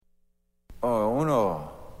Oh, 1,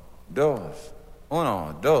 2.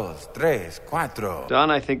 1, 2, 3, 4. Don,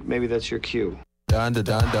 I think maybe that's your cue. What we're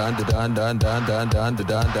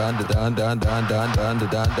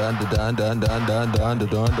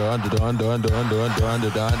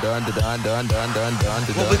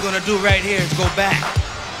gonna do right here is go back.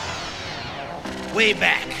 Way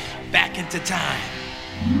back. Back into time.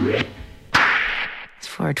 It's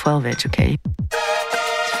for a 12-inch, okay?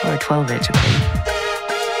 It's for a 12-inch, okay?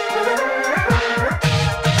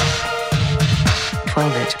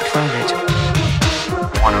 12-inch.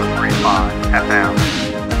 103.5 FM,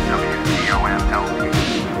 WDOM-LP,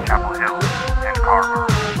 Chapel Hill and Carver.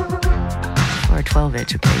 For a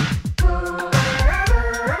 12-inch, okay?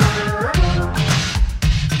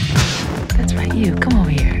 That's right, you. Come over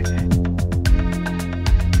here.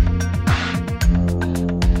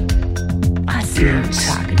 I see you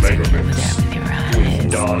talking to me over there with your eyes.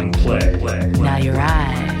 Don Play. Now your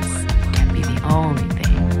eyes can't be the only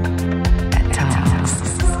thing that talks.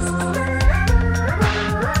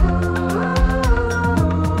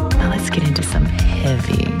 Now let's get into some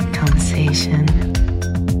heavy conversation.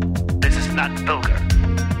 This is not vulgar.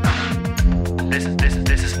 This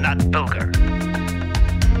is not vulgar.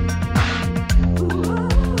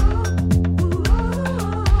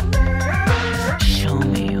 Show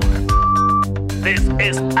me your. This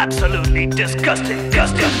is absolutely disgusting.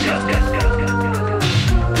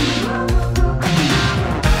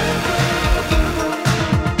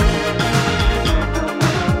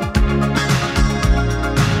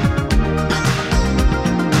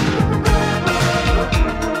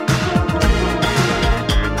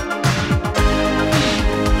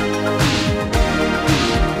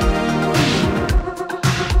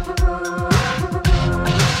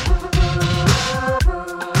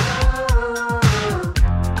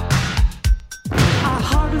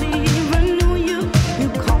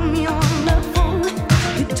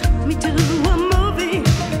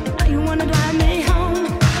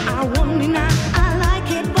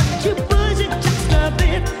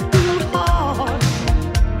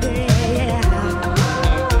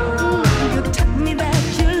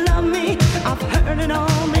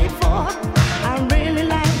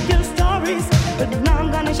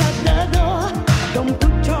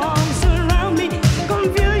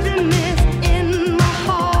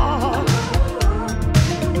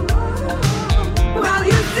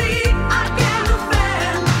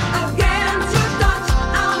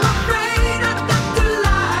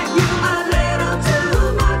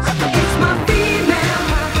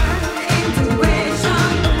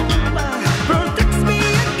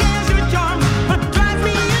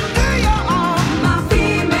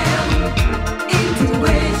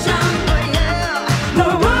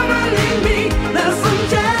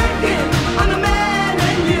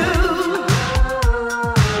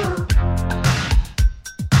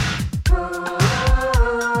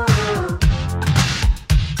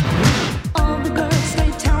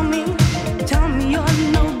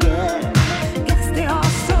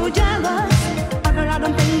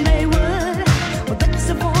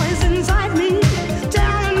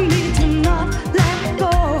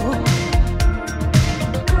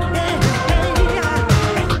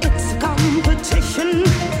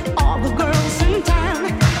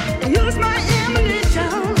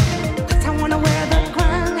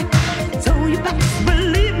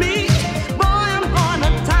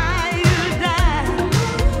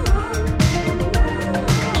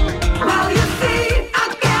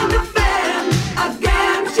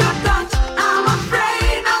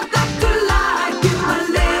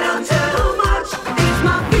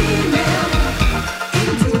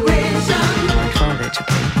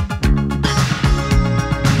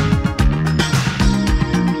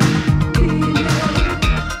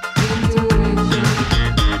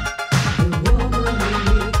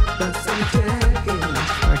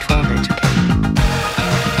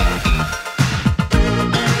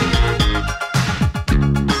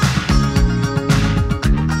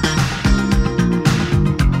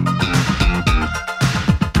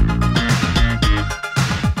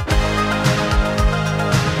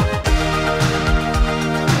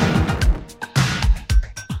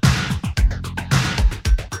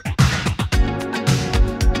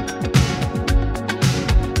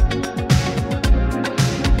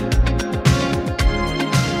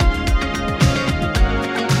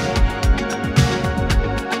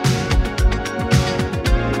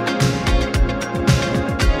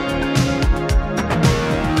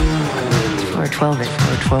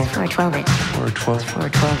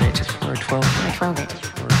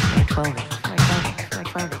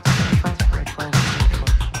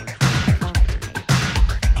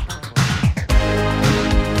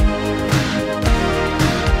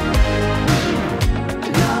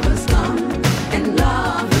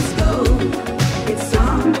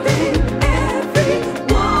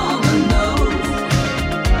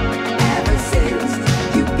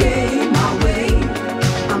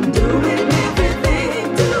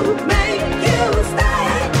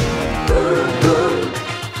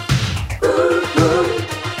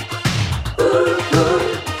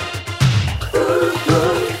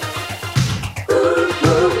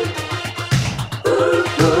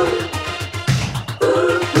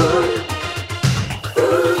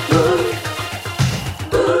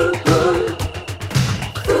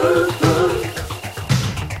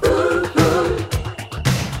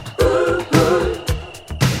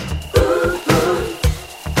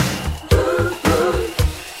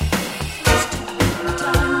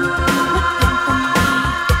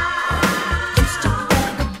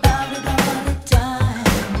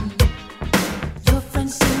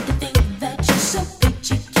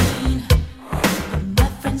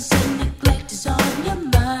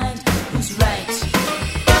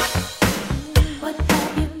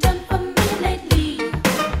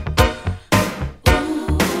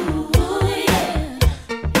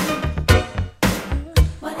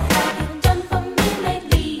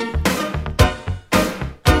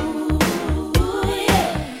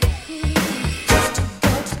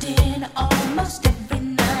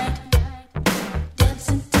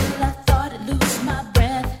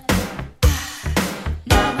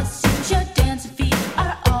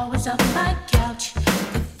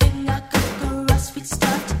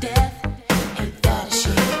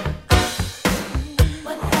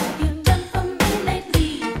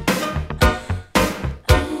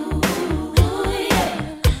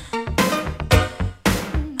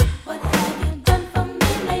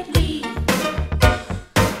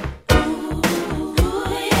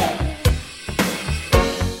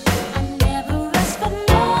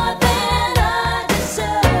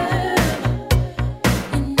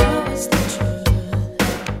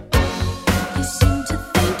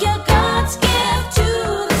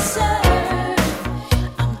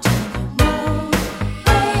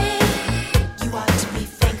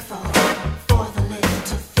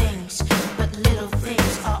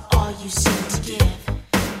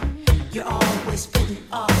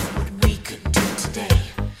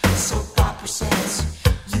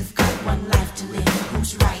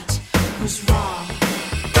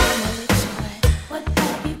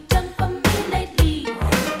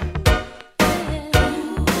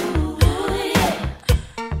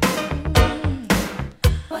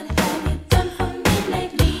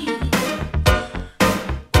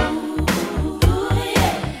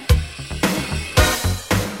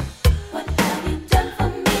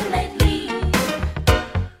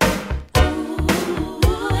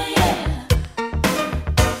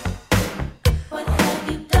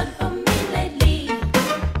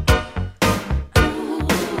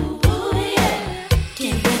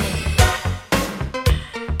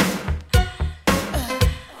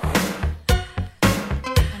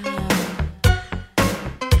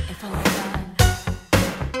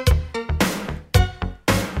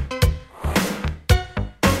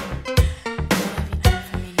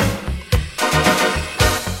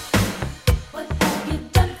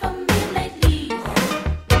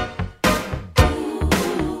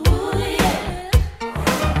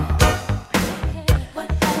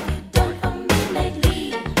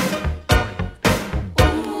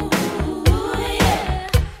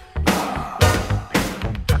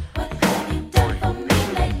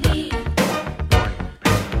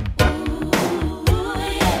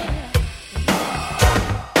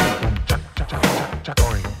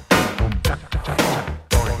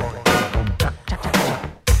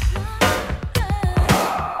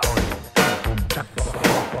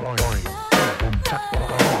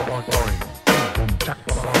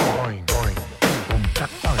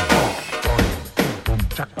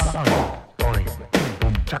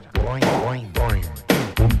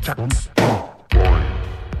 Music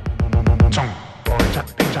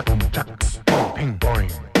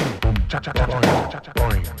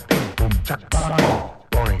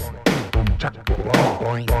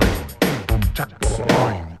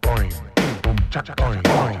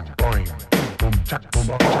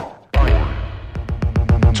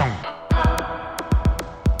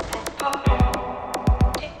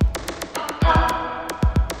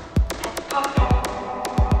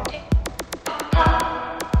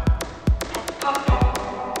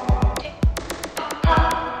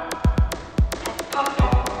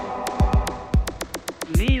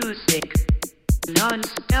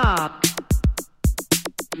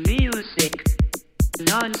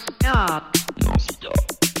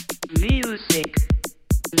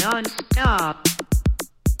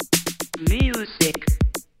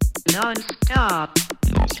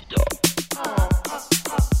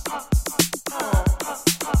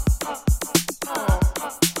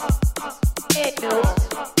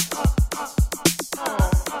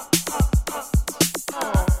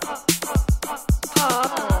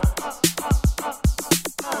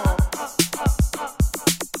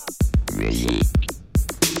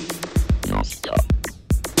non-stop.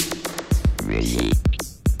 Music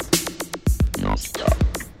non-stop.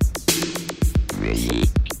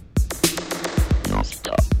 Music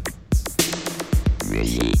non-stop.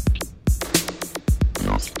 Music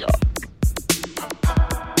non-stop.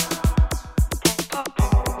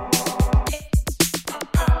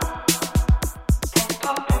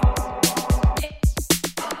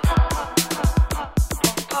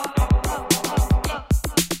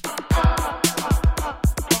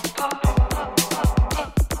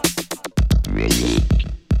 Really?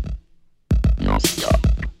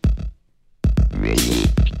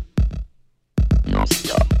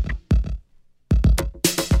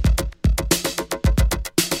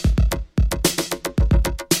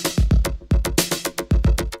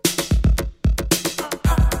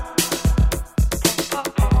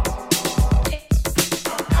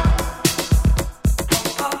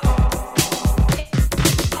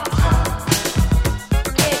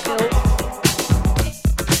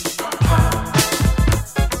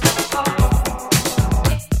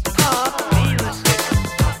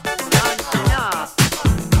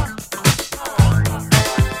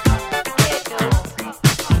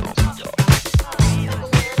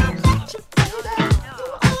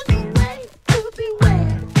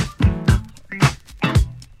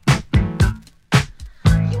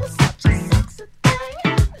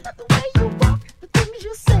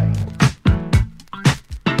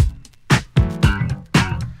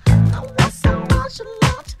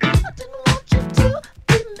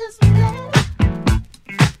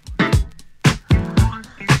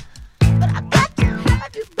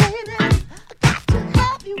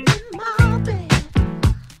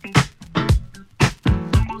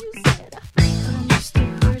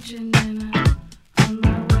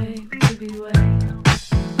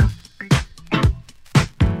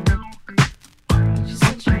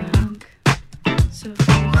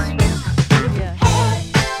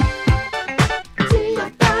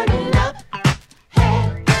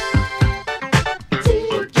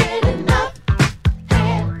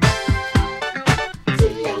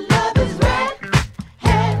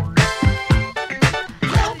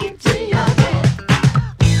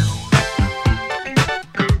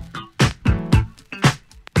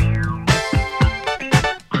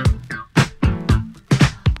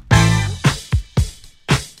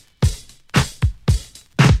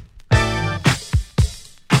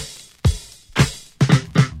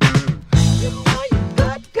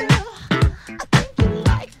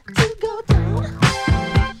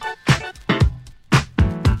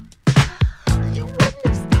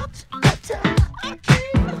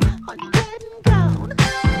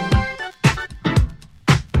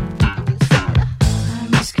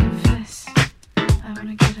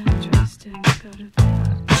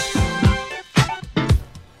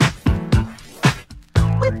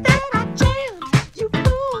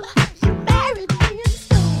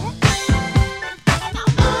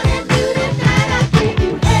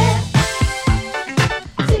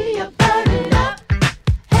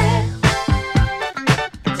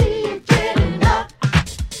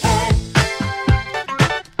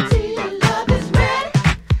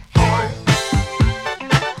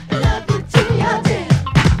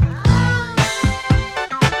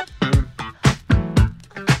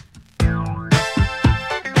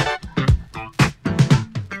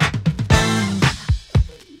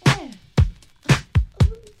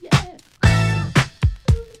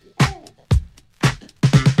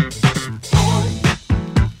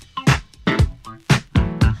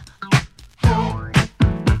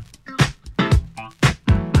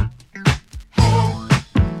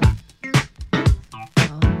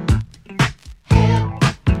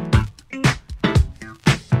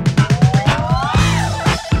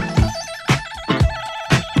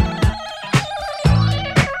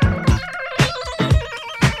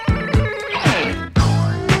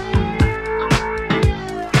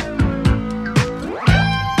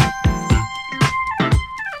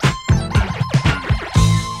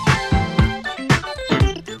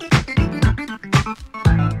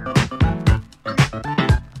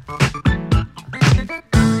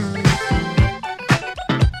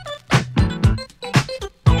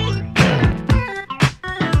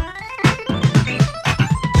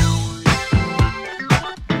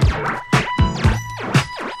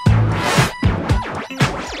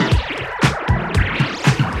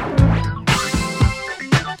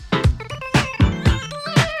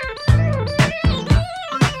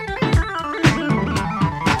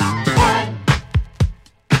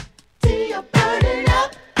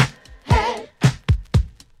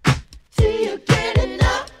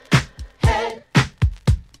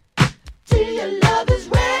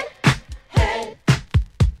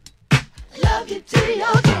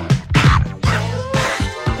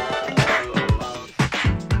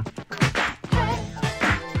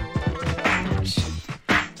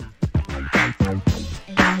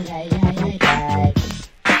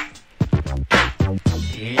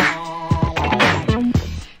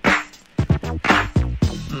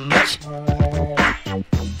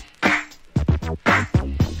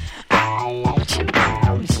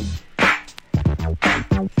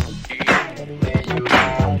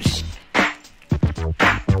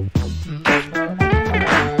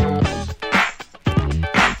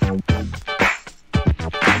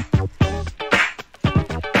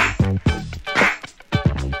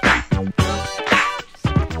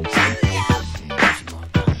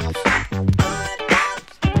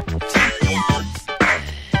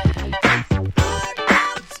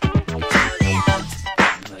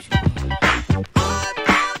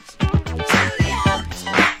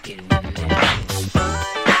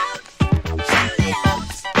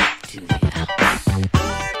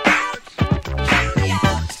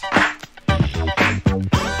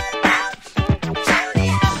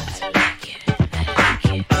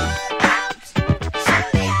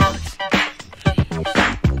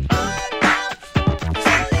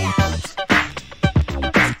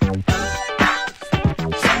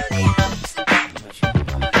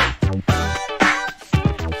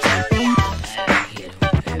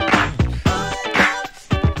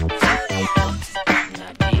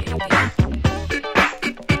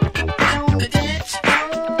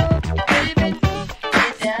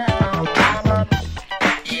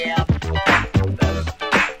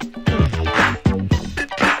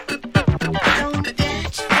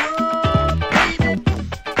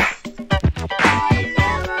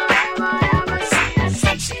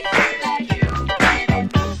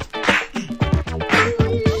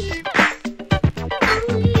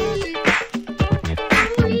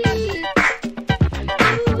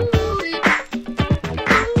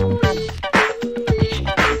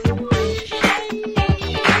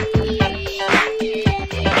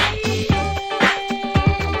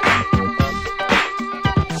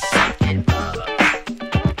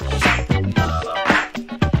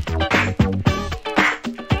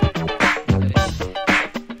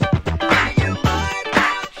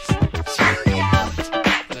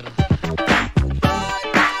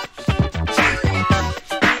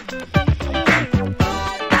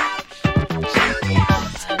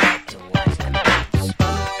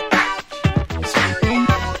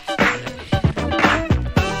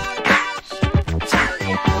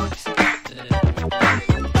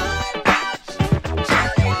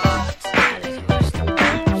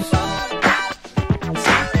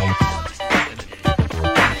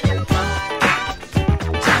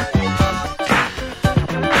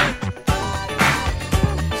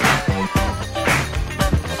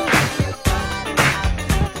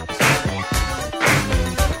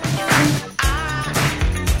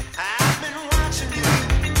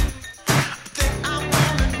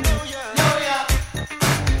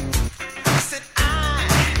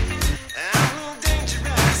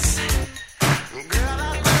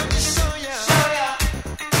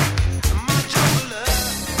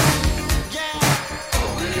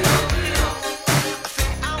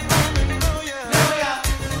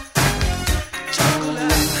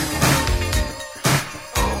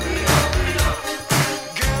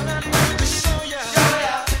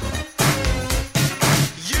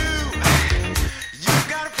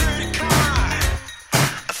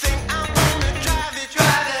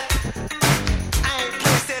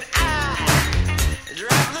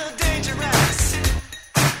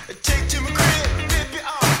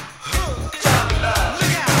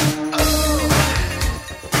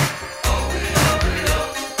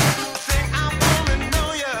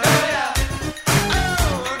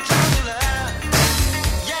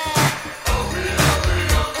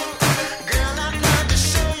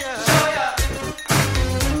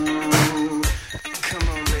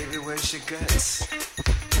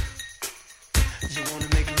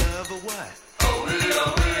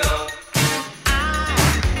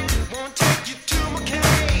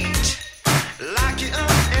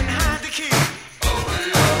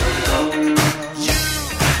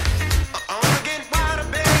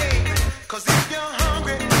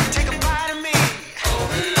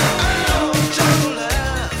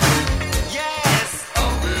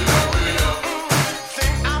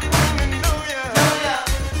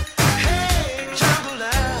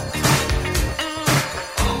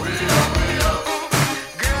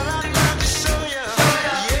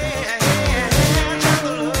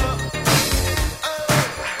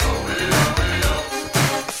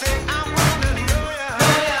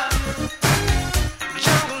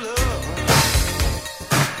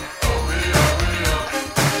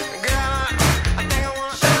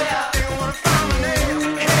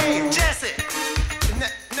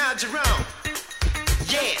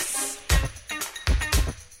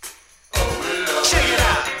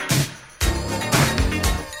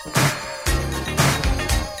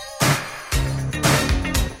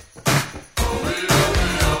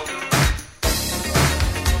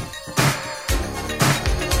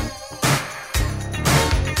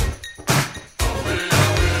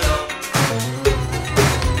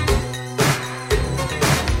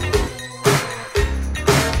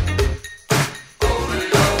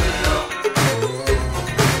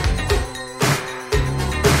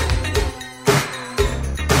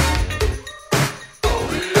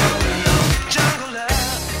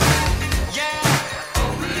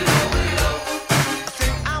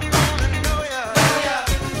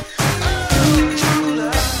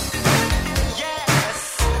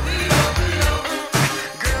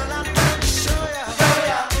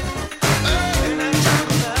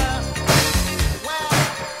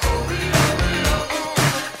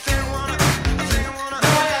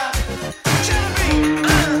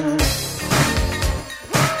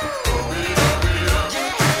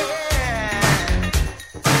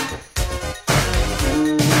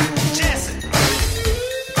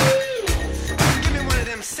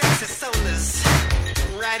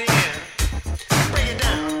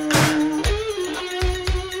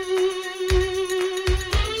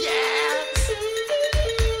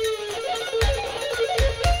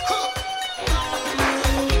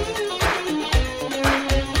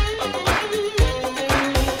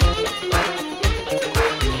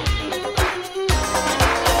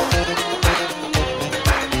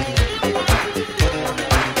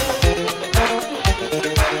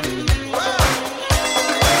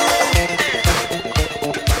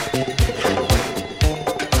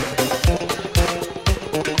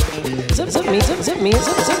 Is it me? Is it me? Is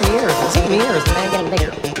it me? Or is it me? Or is the band getting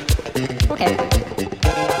bigger? Okay.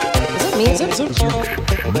 Is it me? Is it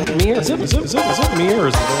me? Or is it me? Or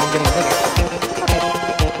is the band getting bigger? Okay.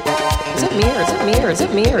 Is it me? Or is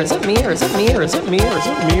it me? Or is it me? Or is it me? Or is it me? Or is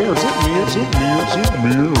it me? Or is it me? Or is it me? Or is it me? Or is it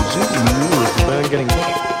me? Or is it me? Or is the band getting bigger?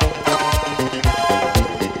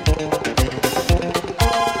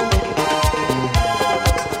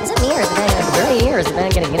 Is the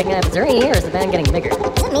band getting bigger? Is it me or is the band getting bigger? Is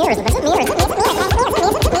it me or is it me? Is it me or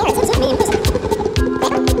is it me? Is it me? Is it me? Is it me?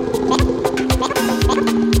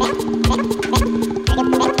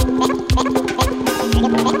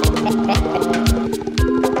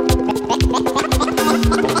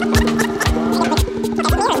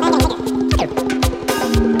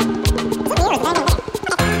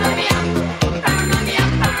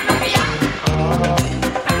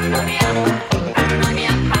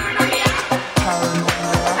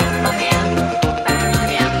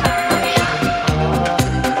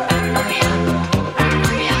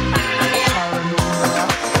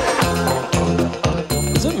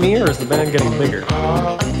 Band getting bigger.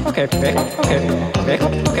 Okay.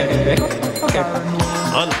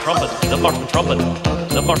 On trumpet, the Martin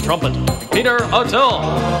trumpet, Peter O'Toole.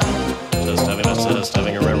 Just having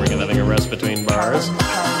a rest between bars.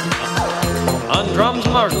 On drums,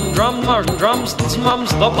 Martin, drums,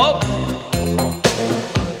 mums, the Pope.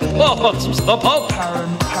 The Pope.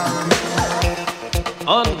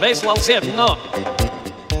 On bass, no.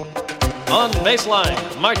 On bass line,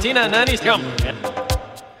 Martina Nanny's come.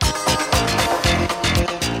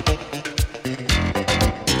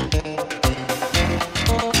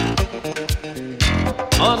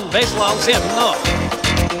 On baseline, I'll see it, no.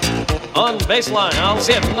 On baseline, I'll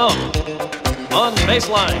see it, no. On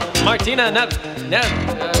baseline, Martina, God,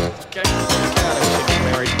 she get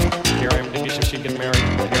married. Here I am, she get married.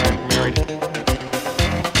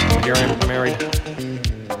 Here I am married.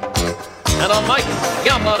 And on Mike,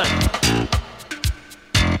 Gamblona.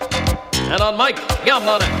 And on Mike,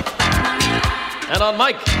 Gamblona. And on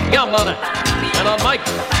Mike, Gamblona. And on Mike,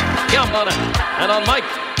 Gamblona. And on Mike.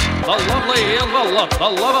 The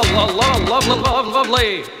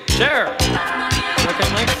lovely Cher. Okay,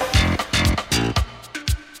 Mike?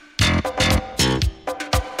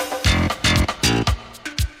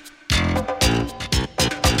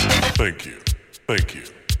 Thank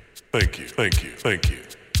you.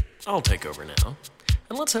 I'll take over now.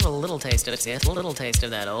 And let's have a little taste of it. A little taste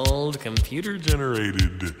of that old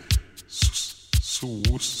computer-generated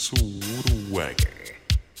swagger.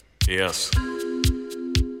 Yes.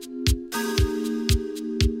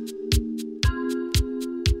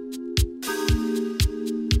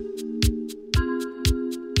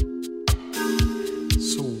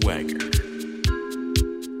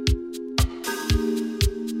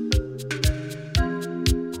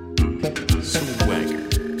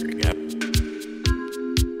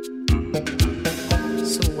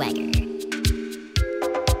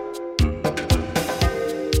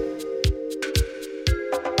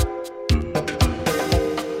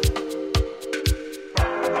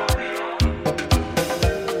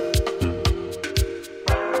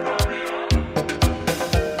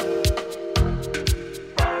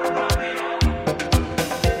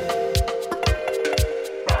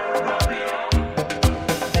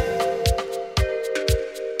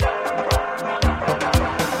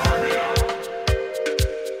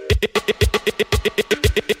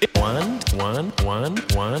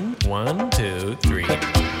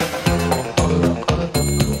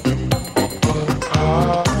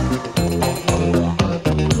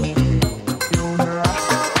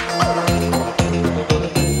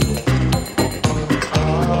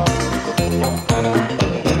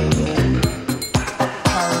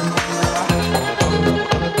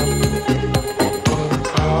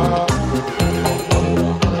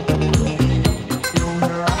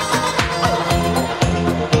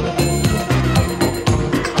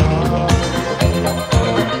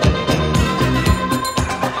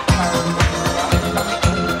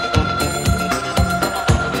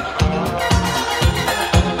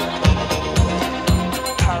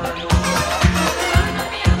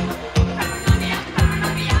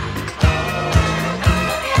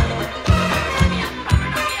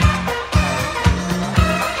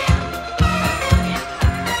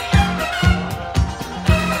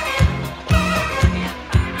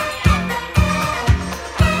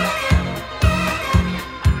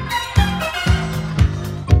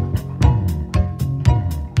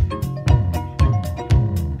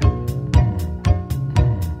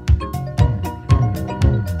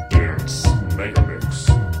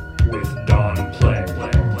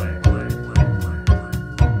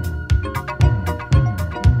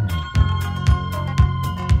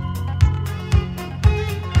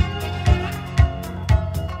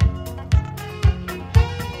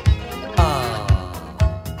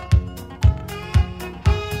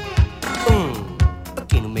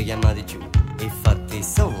 e fatti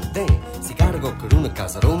soldi. Si caricò con una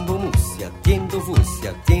casa rombo mussi, attiendo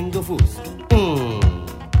fussi.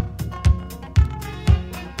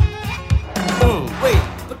 Uè,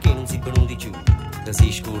 perché non si venuti giù? Da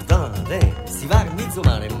si scordate, si va in mezzo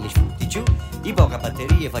mare non mi sfutti giù. Di poca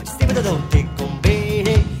batteria faccio stipedo donte con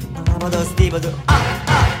bene. Ma da stipedo,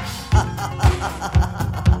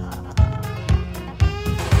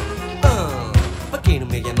 perché non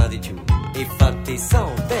mi chiamate giù? E fatti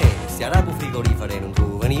soldi, si arabo frigorifero non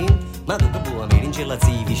trova niente, ma tutto buono mi rince la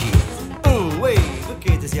zii vicini. Uè,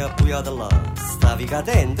 perché ti sei appoggiato là? Stavi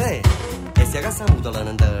cadente? E si è cassamuta la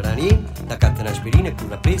nandera niente, da catta un'aspirina e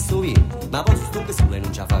pure presso via. Ma posso sto che sole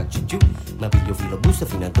non ce la faccio giù, ma piglio filo busta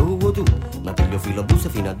fino a dove tu, ma piglio filo busta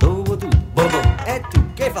fino a dove tu. Bobo, e tu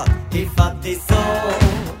che fai? E fatti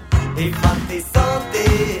soldi, e fatti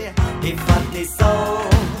soldi, e fatti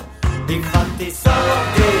soldi, e fatti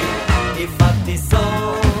soldi, e fatti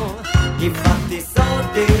soldi, e fatti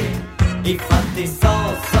soldi, e fatti soldi,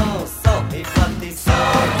 e fatti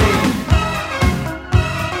soldi.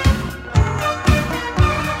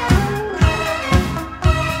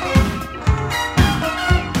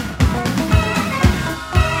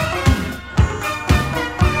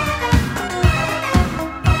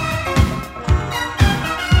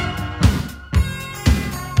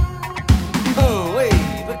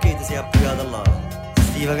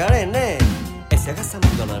 Stiva carenne e si è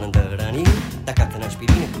cassamuta la nandarani, da catta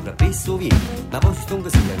un'aspirina e pure presso via. Ma poi stonga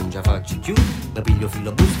si non ce la faccio più, ma piglio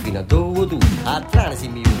filo bus fino a dove tu. A trane si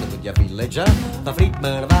mi viene tutti a villeggiare, da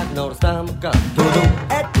Friedman Wagner stiamo qua. Tu,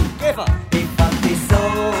 e tu che fa? E fatti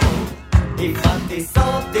soldi, e fatti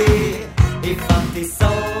soldi, e fatti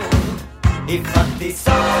soldi, e fatti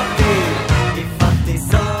soldi, e fatti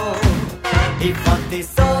soldi, e fatti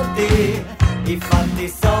soldi, e fatti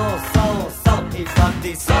soldi, e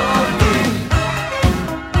fatti soldi.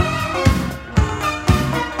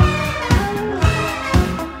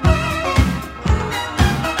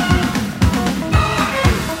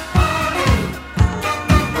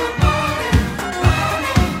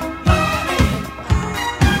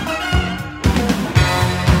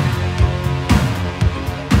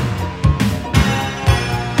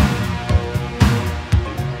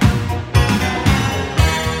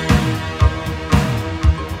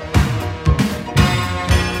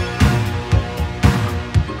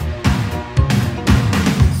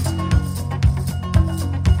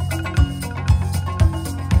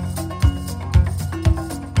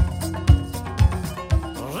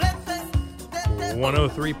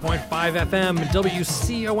 FM,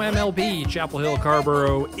 WCOMLP, Chapel Hill,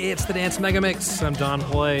 Carborough. It's the Dance Mega Mix. I'm Don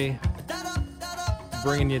Play,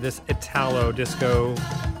 bringing you this Italo disco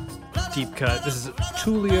deep cut. This is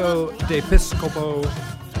Tullio d'Episcopo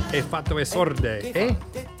e Fatto e Sorde,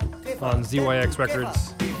 on ZYX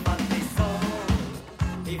Records.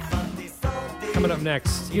 Coming up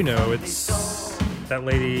next, you know, it's that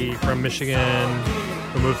lady from Michigan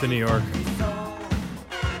who moved to New York.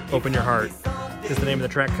 Open Your Heart is the name of the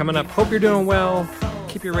track coming up. Hope you're doing well.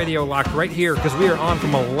 Keep your radio locked right here because we are on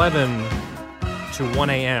from 11 to 1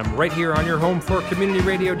 a.m. right here on your home for community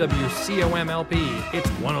radio WCOMLP. It's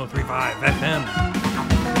 103.5 FM.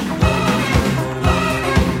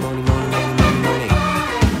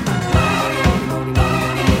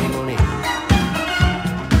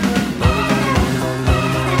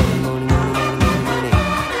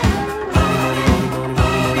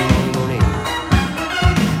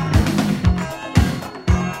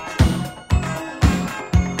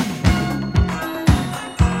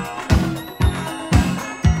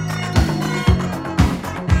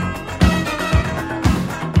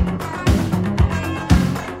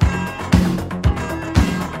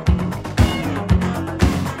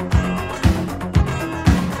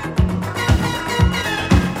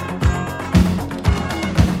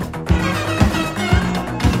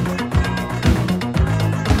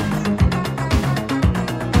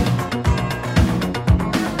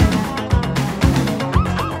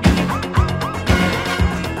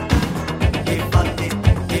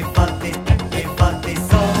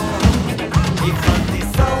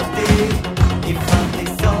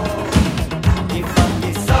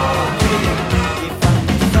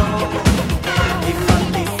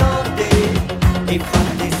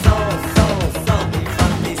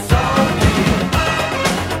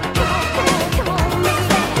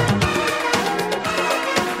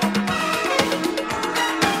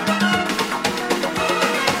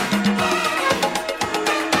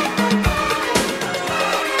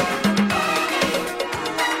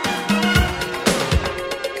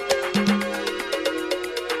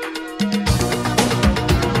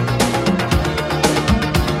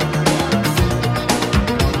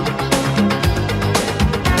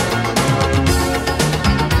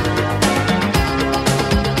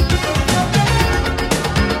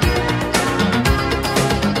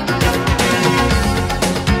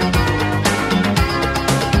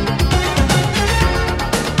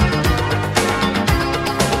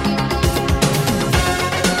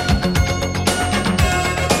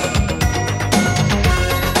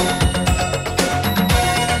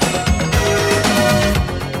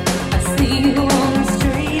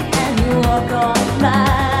 talk all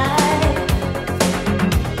night.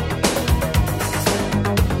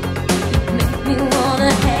 Make me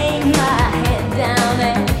wanna hang my head down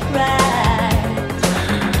and cry.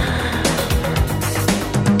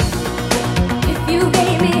 If you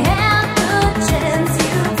gave me half the chance,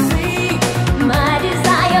 you'd see my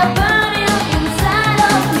desire burning up inside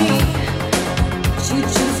of me. But you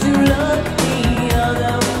choose to look the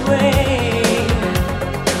other way.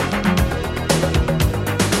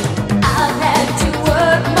 I've had to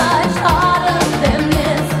work much harder than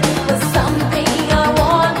this for something I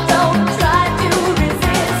want. Don't try to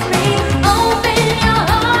resist me. Open your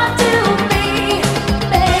heart to me,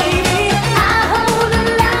 baby. I hold a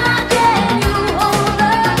lot and you hold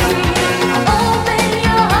the key. Open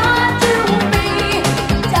your heart to me,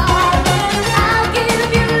 darling. I'll give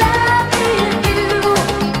you love if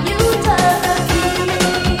you turn the key.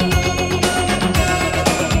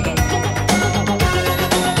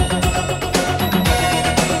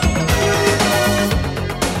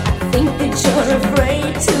 Think that you're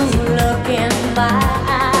afraid to look in my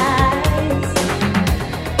eyes.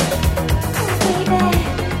 Baby,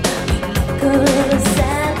 you look a little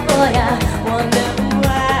sad, boy, I wonder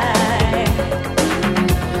why.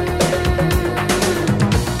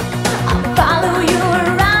 I'll follow you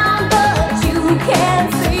around, but you can't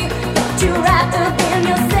see that you're wrapped up in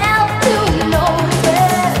yourself to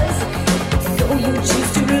notice. So you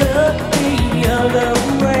choose to look the other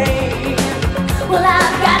way. Well,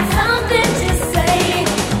 I've got something to say.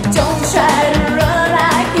 Don't try to run,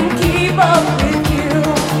 I can keep up with you.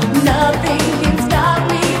 Nothing can stop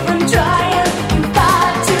me from trying. You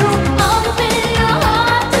got to open your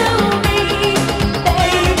heart to me,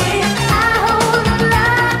 baby. I hold the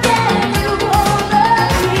lock and you hold the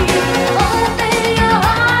key. Open your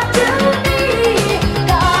heart to me,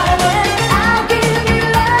 darling. I'll give you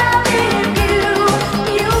love if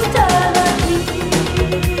you turn the key.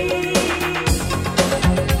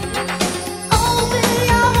 Open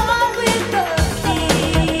your heart with the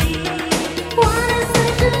key. Wanna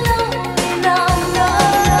such a lonely number.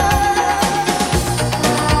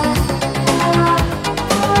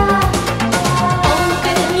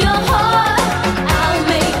 Open your heart, I'll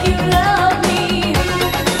make you love me.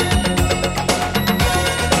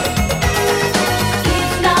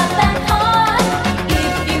 It's not that hard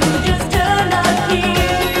if you just turn the key.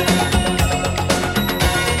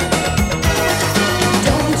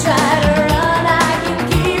 Don't try to run, I can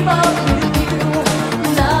keep up with you.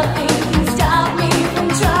 Nothing can stop me from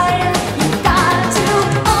trying. You got to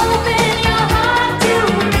open your heart to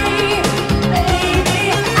me, baby.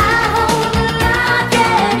 I hold the lock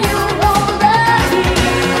and you hold the key.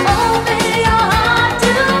 Open your heart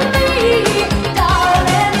to me,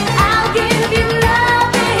 darling. I'll give you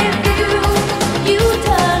love if you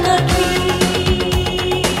turn the key.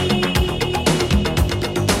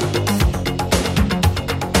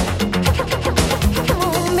 Come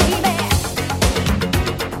on, baby.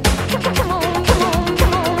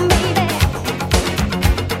 Come on, baby.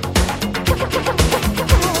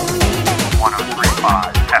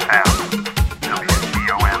 103.5 FM,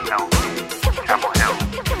 WCOMLP, Chapel Hill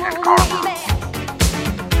and Carver.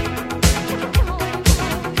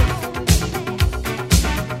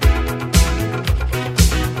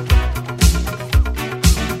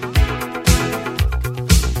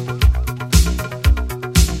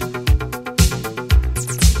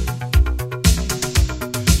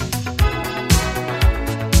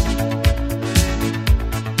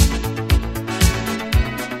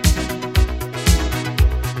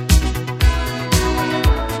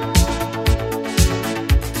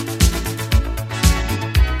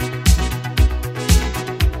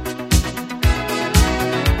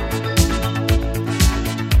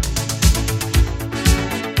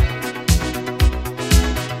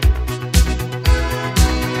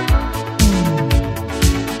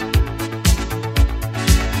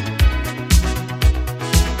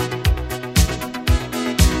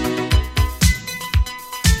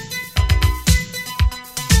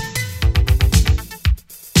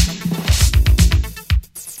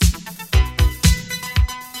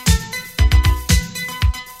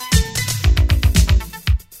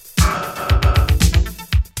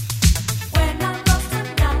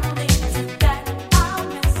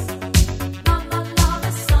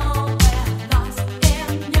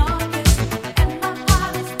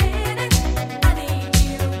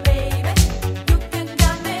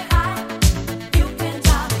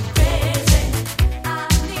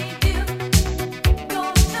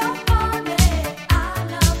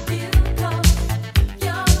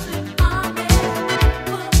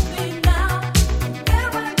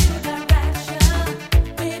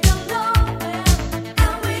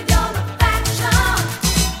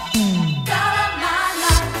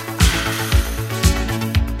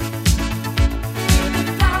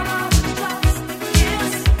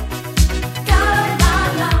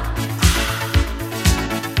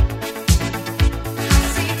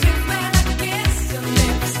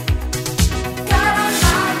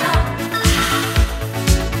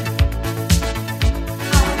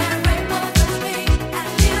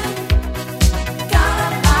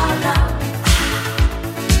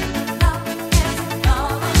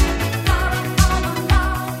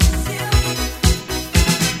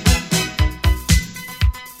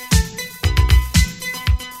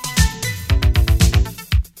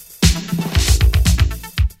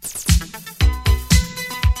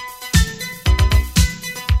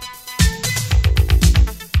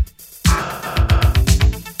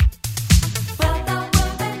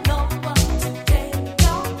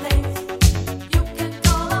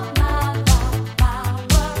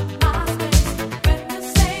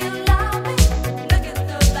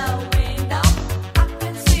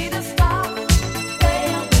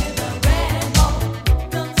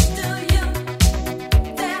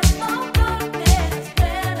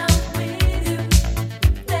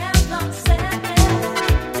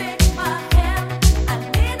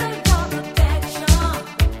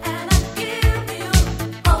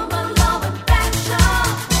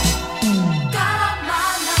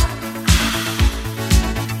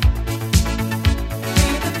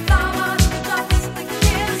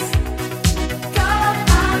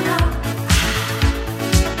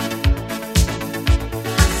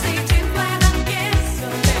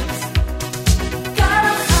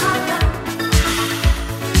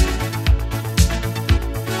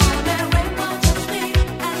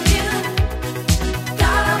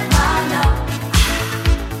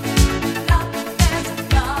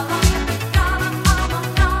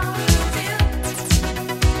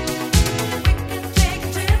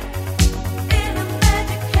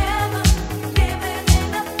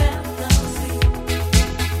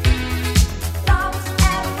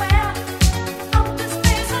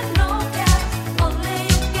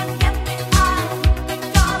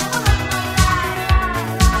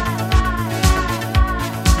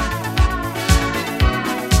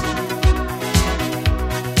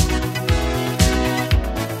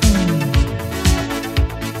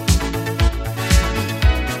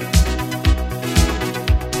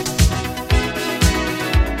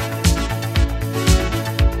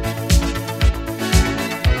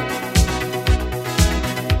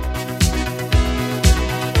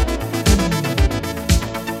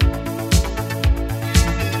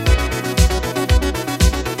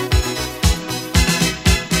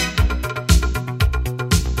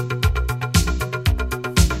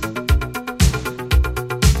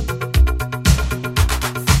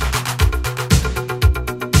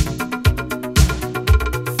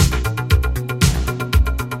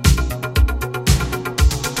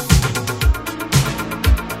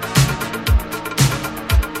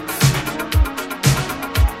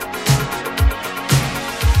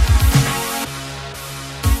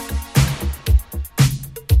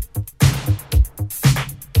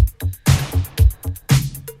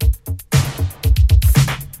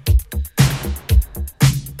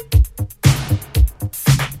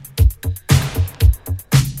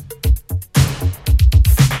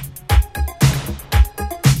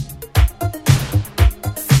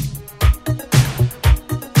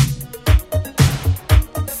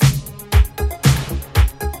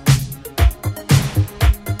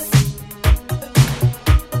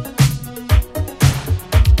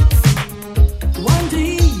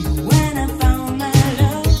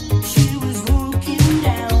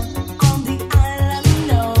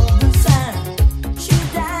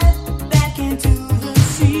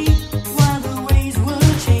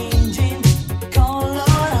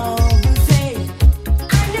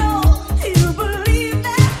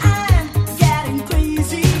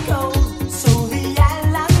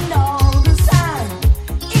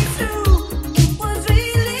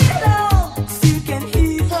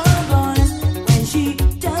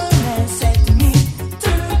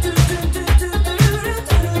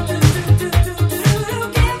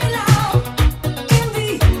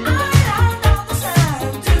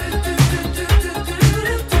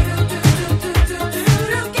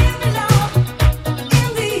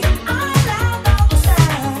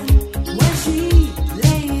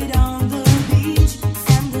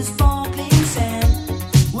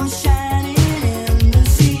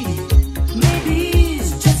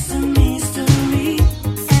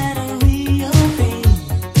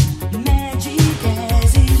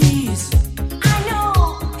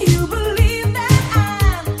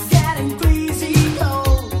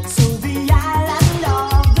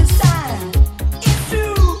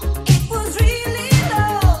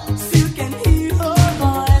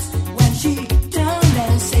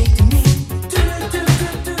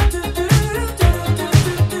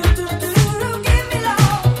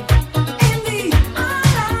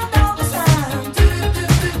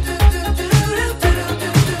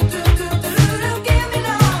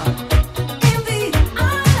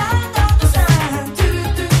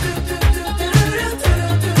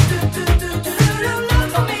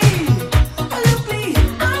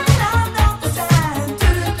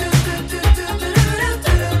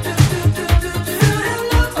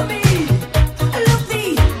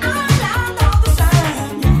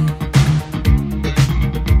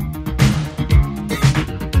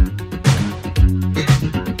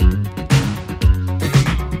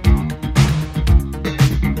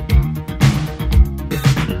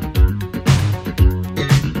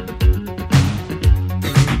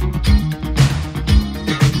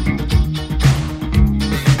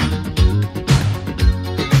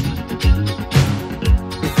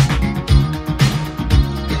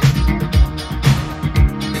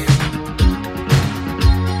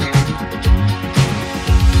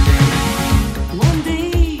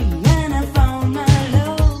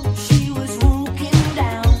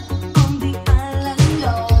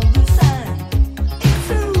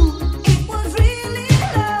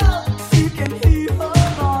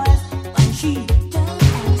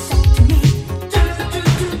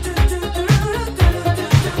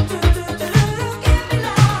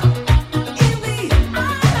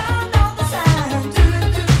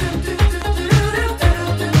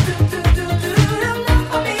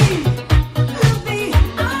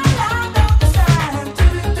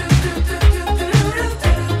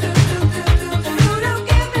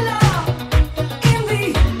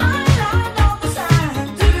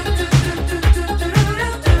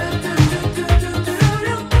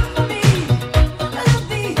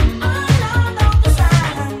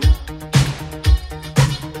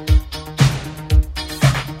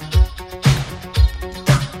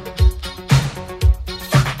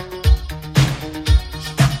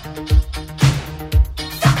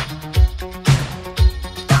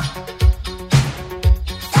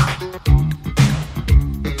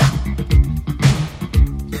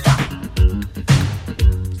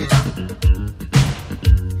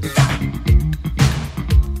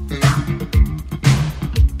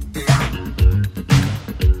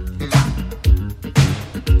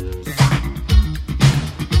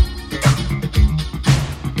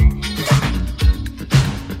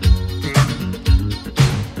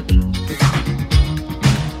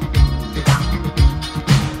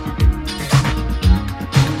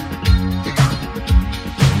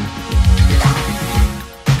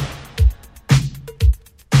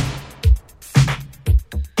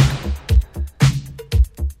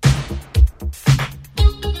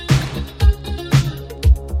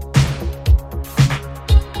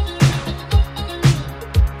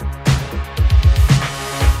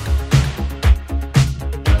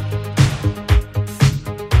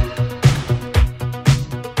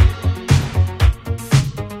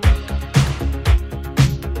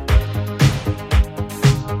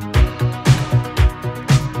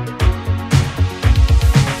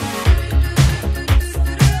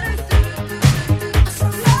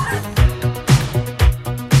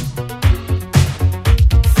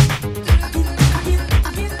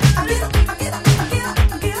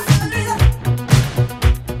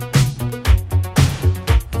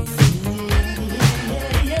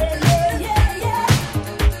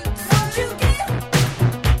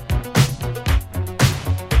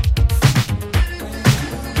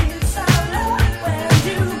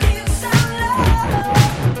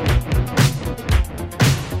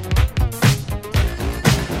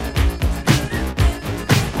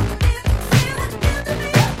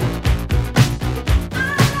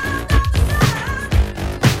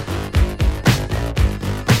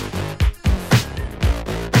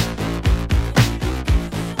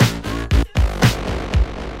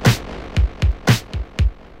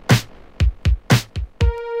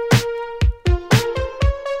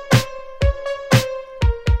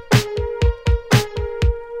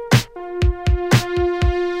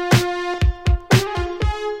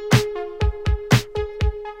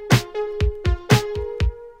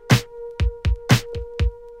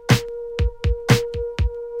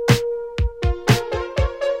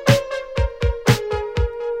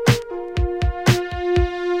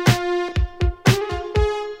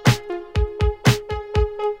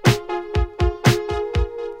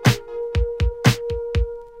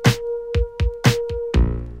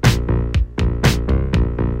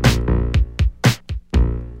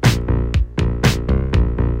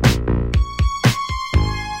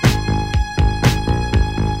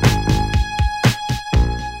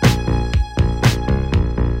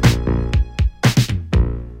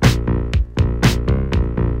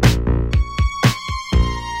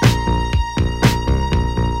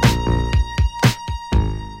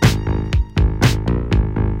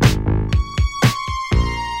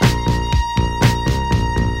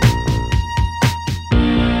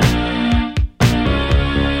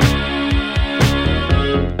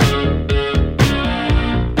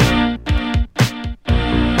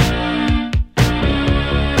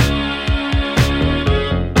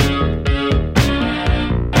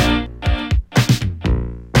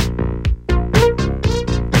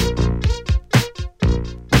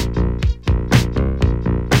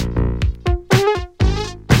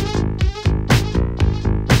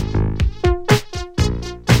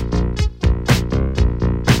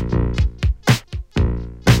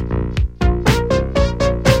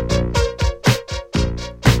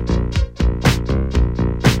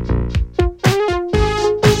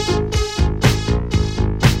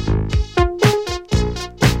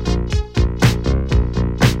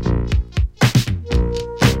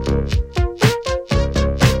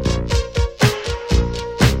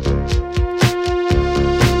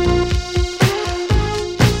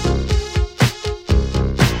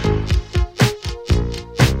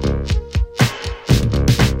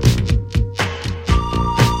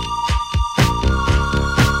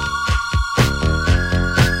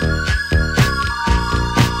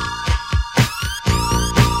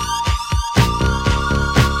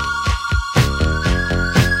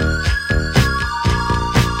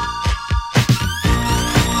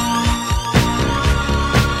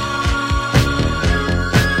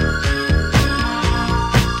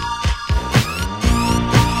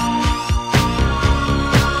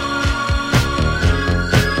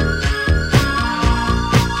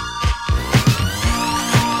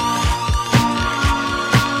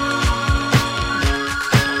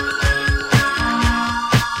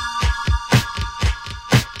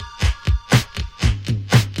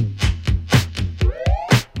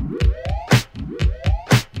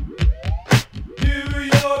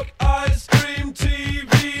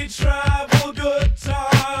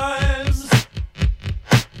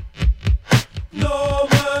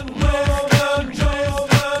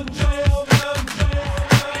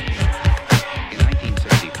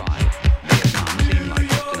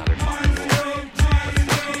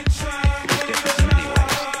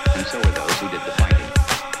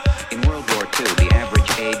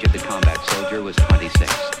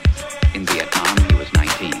 In Vietnam, he was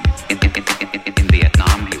 19. In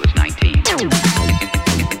Vietnam, he was 19.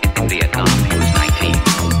 In Vietnam, he was 19.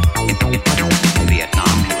 In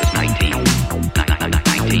Vietnam, he was 19.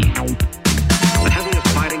 19. The heaviest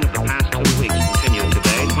fighting of the past 2 weeks continued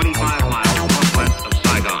today, 25 miles northwest of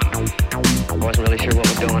Saigon. I wasn't really sure what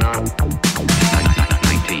was going on.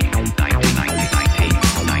 19.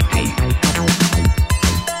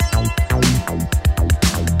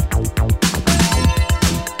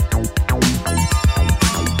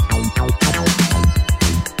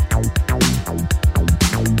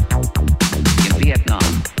 In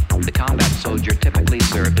Vietnam, the combat soldier typically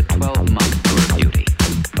served a 12-month tour of duty,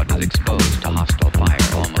 but was exposed to hostile fire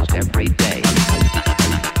almost every day.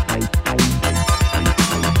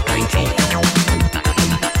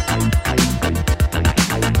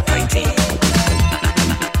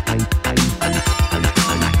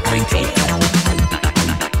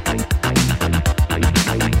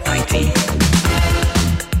 19.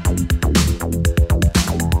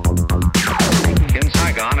 In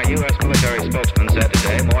Saigon, a U.S. military spokesman said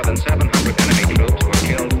today more than 700 enemy troops were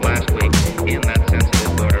killed last week in that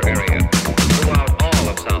sensitive border area. Throughout all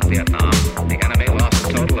of South Vietnam, the enemy lost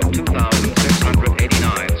a total of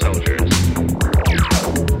 2,689 soldiers.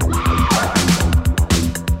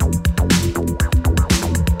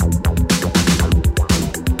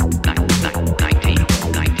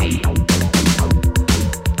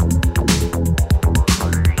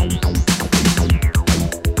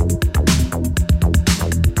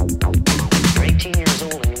 You're 18 years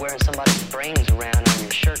old and you're wearing somebody's brains around on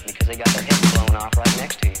your shirt because they got their head blown off right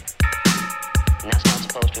next to you. And that's not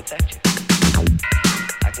supposed to affect you.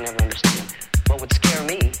 I can never understand. What would scare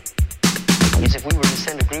me is if we were to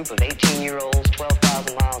send a group of 18-year-olds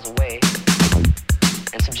 12,000 miles away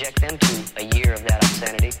and subject them to a year of that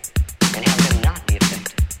obscenity and have them not be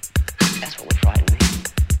affected. That's what would frighten me.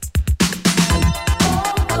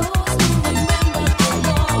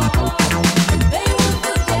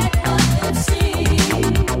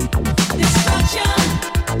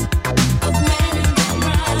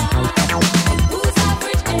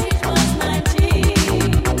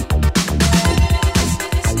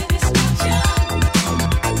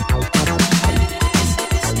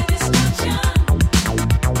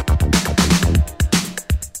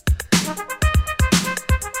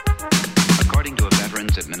 According to a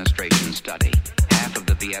Veterans Administration study, half of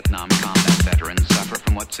the Vietnam combat veterans suffer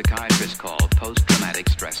from what psychiatrists call post-traumatic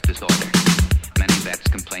stress disorder. Many vets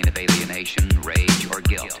complain of alienation, rage, or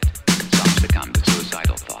guilt. Some succumb to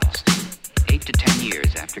suicidal thoughts. 8 to 10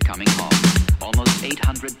 years after coming home, almost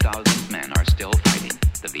 800,000 men are still fighting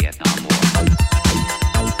the Vietnam War.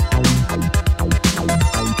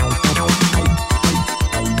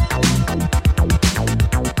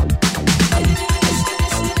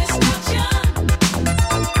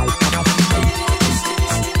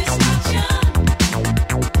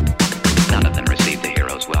 None of them received the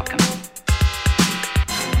hero's welcome.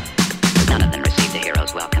 None of them received the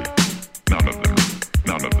hero's welcome. None of them.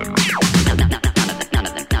 None of them.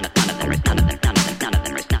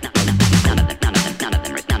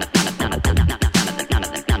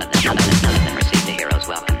 Received the hero's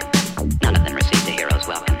welcome.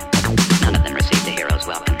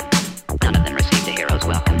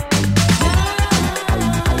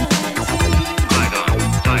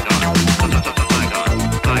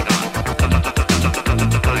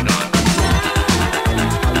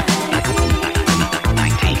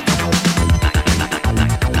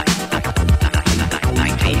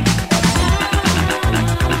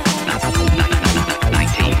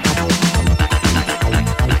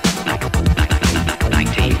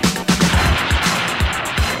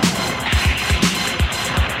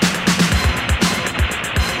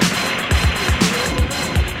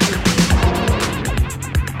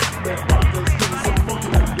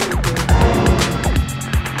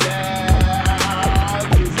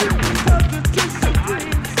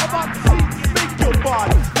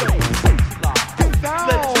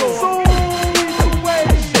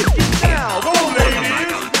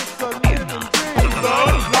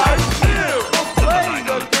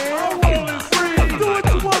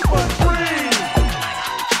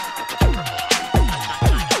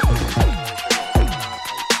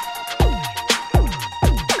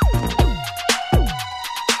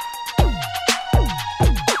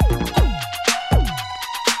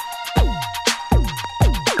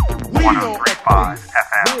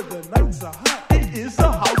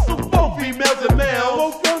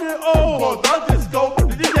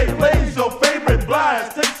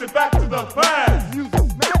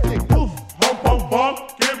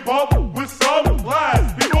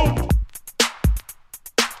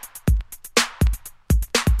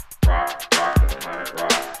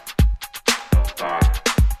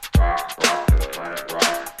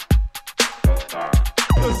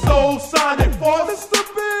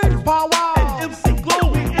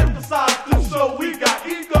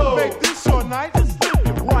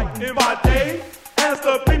 in my day. As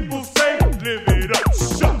the people say, live it up,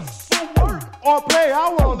 shut. So work or play,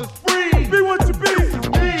 our world is free. Be what you be.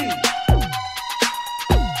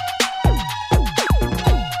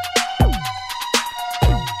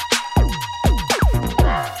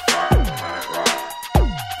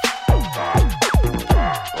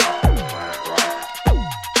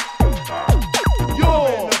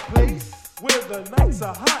 Nights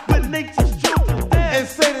are hot with nature's children dance and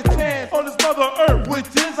say the chance on this mother earth, which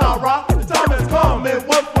is our rock. The time has come and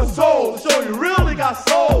what for soul to show you really got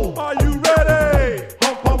soul. Are you ready?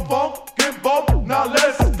 Hump, hump, bump, get bump. Now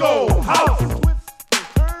let's go. House.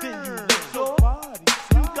 Then you lift your body.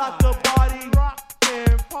 You got the body rock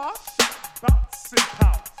and pop, bounce and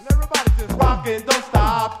pounce. And everybody just rock it, don't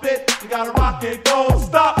stop it. You gotta rock it, don't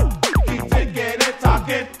stop. Keep ticking and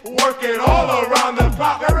talking, working all around the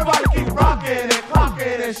clock. Everybody keep rocking and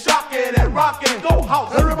clocking and shocking and rocking. Go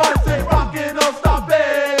house. Everybody say rocking, don't stop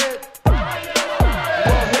it.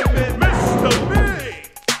 Well, hit me, Mr. Big.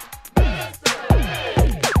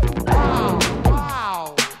 Wow,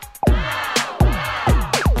 wow.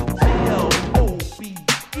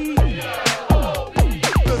 G-L-O-B-E.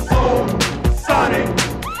 The Soul Sonic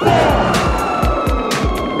Boom.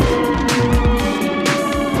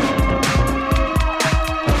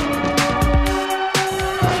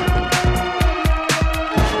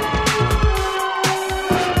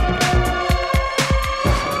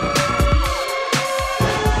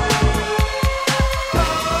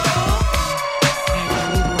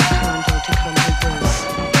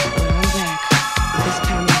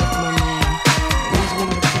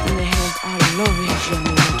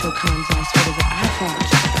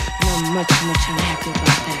 Much unhappy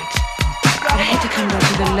about that. But I had to come down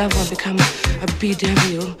to the level and become a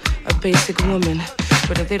BW, a basic woman.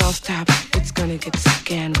 But if they don't stop, it's gonna get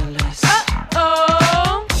scandalous.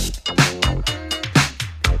 Uh-oh!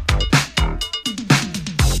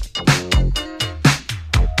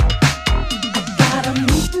 Got a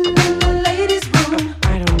meeting in the ladies' room.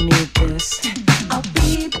 I don't need this. I'll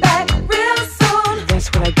be back real soon. That's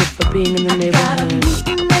what I get for being in the neighborhood. Got a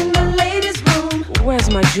meeting in the ladies' room. Where's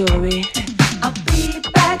my jewelry? I'll be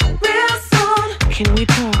back real soon. Can we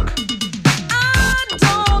talk? I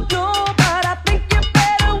don't know, but I think you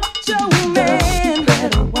better watch your man. You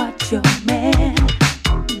better watch your man.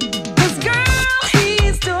 'Cause girl,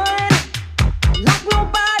 he's doing like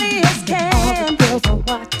nobody else can. All the girls are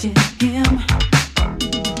watching him.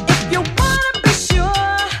 If you wanna be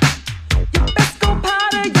sure, you best go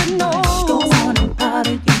powder your nose. Go on and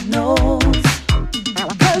powder your nose.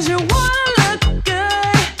 'Cause you wanna look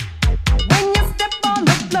good when you step on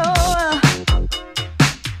the floor.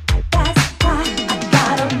 That's why I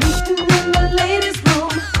got a meeting in the ladies'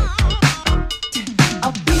 room.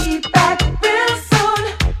 I'll be back real soon.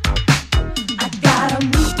 I got a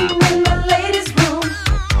meeting in the ladies' room.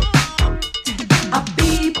 I'll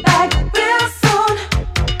be back real soon.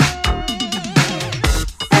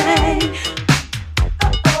 Hey,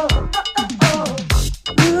 oh, oh, oh, oh.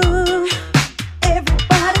 Ooh,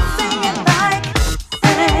 everybody sing it like,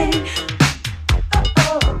 hey, oh,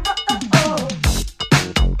 oh, oh, oh.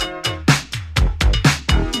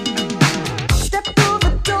 Step through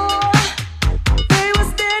the door, they were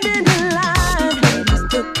standing in line. Ladies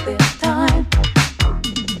took their time,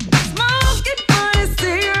 smoking funny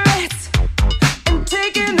cigarettes and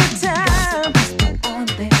taking their time on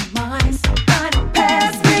their minds. Trying to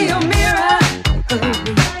pass me a mirror,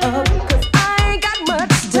 hurry up, 'cause I ain't got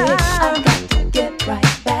much time. I got to get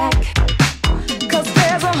right back, 'cause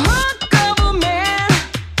there's a hunk of a man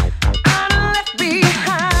I done left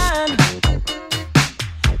behind.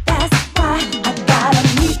 That's why I got a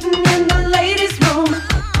meeting in the ladies' room.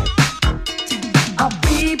 I'll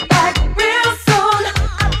be back real soon.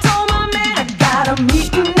 I told my man I got a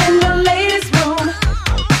meeting in the ladies' room.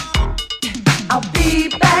 I'll be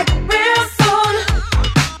back real soon.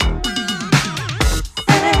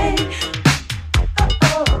 Hey, oh,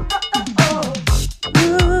 oh, oh, oh.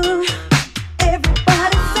 Ooh,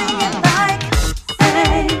 everybody sing it like,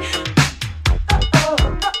 hey, oh, oh,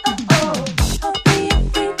 oh, oh. I'll be a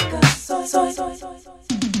freak of soy.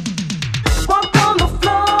 Walk on the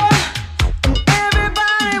floor and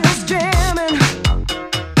everybody was dressed.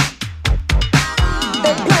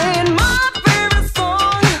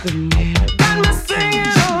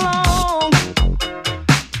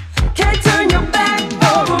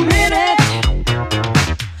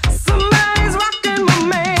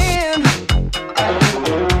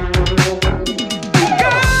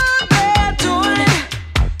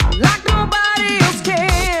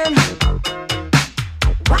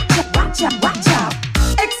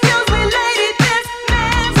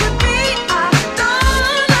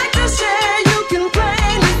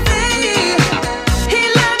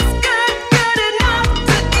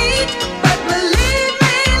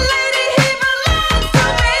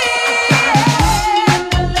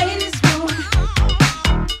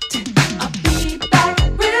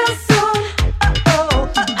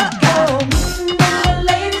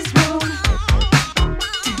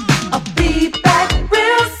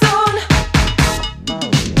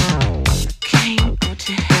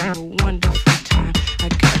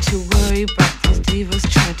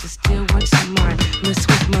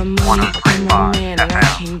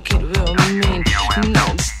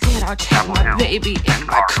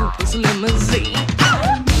 limousine.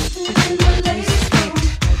 Respect,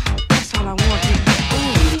 that's all I want.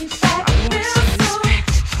 Ooh, I want some respect.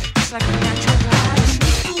 It's like a natural water. Let's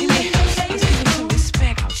give it some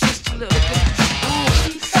respect, just a little bit. Ooh,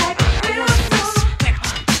 I want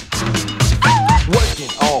some respect.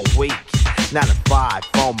 Working all week, 9 to 5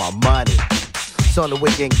 for my money. So when the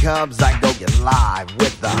weekend comes, I go get live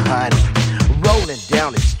with the honey. Rolling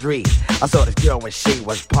down the street, I saw this girl when she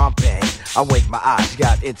was pumping. I winked my eyes,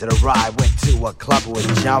 got into the ride, went to a club with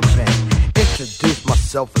jumping. Introduced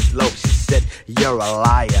myself as Loc, she said, you're a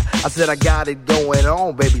liar. I said, I got it going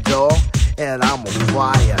on, baby doll, and I'm on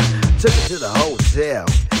fire. Took her to the hotel,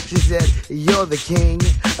 she said, you're the king,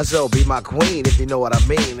 so be my queen if you know what I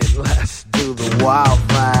mean. And let's do the wild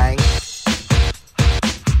thing.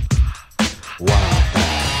 Wild thing.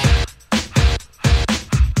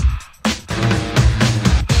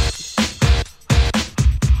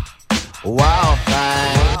 Wild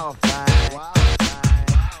thing.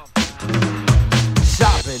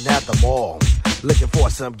 Shopping at the mall, looking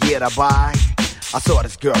for some gear to buy. I saw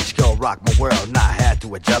this girl, she gon' rock my world, and I had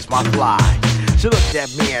to adjust my fly. She looked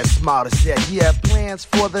at me and smiled and said, you have plans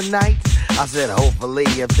for the night? I said, hopefully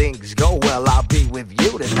if things go well, I'll be with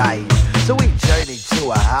you tonight. So we journeyed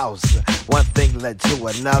to a house, one thing led to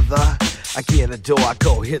another. I get in the door, I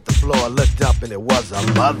go hit the floor, looked up and it was a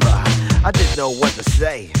mother. I didn't know what to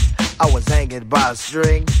say, I was hanging by a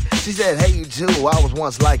string. She said, hey you too, I was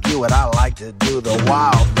once like you and I like to do the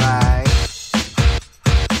wild thing.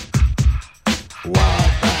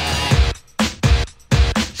 Wild thing.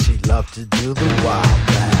 She loved to do the wild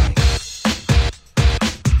thing.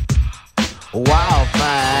 Wild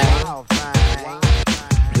thing. Wild thing.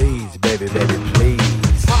 Please, baby, baby,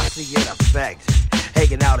 please. Posse in effect.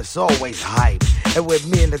 Hanging out is always hype. And with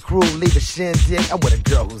me and the crew leave a shindig, I'm with a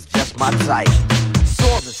girl who's just my type.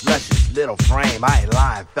 Saw this luscious little frame, I ain't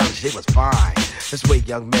lying, fella, she was fine. This sweet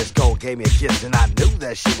young Miss Cole gave me a kiss and I knew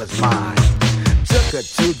that she was mine. Took her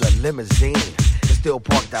to the limousine, it's still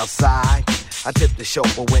parked outside. I tipped the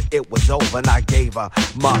chauffeur when it was over and I gave her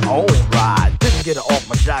my own ride. Didn't get her off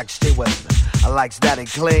my jock, she was like static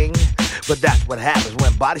cling. But that's what happens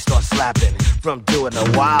when bodies start slapping from doing the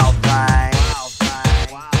wild thing.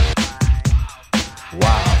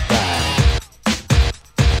 Wild thing.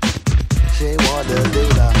 She wanted to do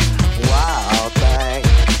the wild thing.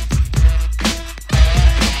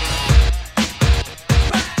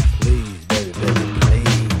 Please, baby, baby, please.